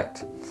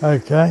 Perfect.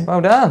 Okay.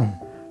 Well done.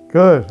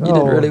 Good. You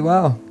did really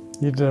well.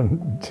 You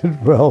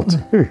did well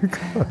too.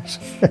 Gosh.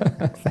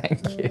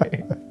 Thank you.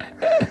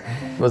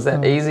 Was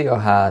that easy or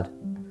hard?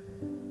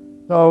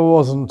 No, it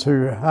wasn't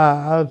too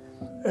hard.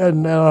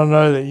 And I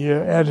know that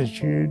your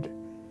attitude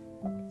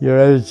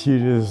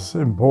is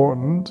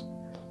important.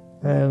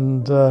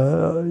 And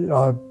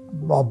I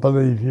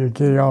believe you're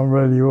getting on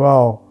really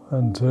well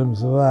in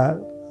terms of that.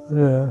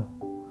 Yeah.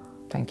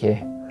 Thank you.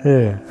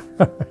 Yeah.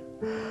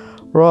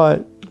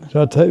 Right.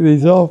 Should I take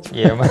these off?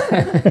 Yeah.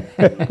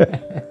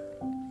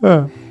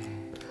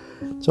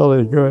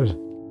 Jolly good.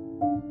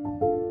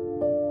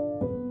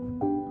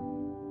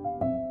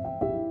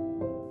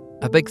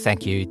 A big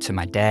thank you to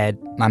my dad,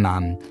 my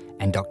mum,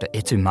 and Dr.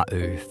 Etu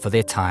Ma'u for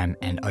their time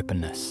and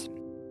openness.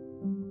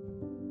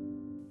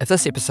 If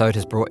this episode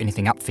has brought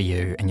anything up for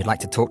you and you'd like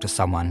to talk to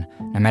someone,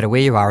 no matter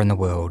where you are in the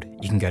world,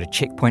 you can go to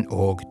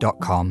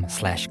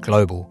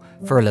checkpointorg.com/global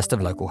for a list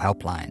of local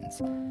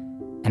helplines.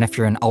 And if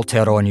you're in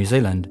Aotearoa, New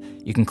Zealand,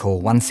 you can call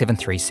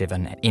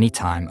 1737 at any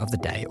time of the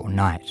day or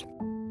night.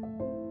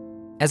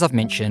 As I've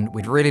mentioned,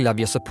 we'd really love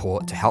your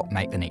support to help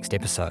make the next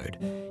episode.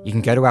 You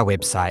can go to our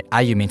website,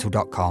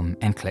 areyourmental.com,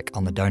 and click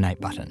on the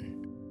donate button.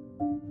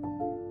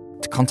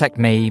 To contact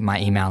me, my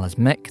email is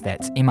mick,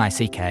 that's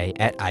mick,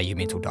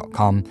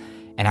 @areyourmental.com,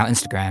 and our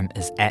Instagram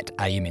is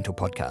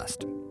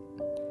 @areyourmentalpodcast.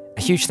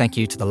 A huge thank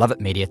you to the Love It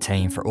Media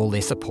team for all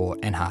their support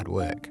and hard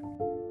work.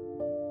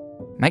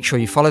 Make sure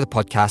you follow the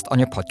podcast on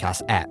your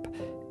podcast app.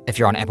 If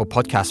you're on Apple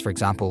Podcasts, for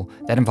example,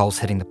 that involves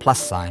hitting the plus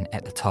sign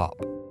at the top.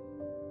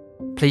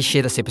 Please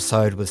share this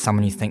episode with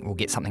someone you think will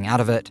get something out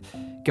of it.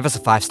 Give us a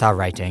 5-star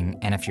rating,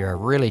 and if you're a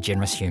really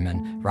generous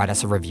human, write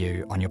us a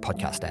review on your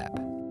podcast app.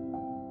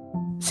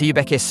 See you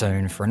back here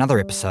soon for another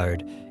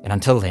episode, and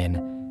until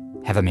then,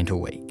 have a mental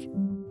week.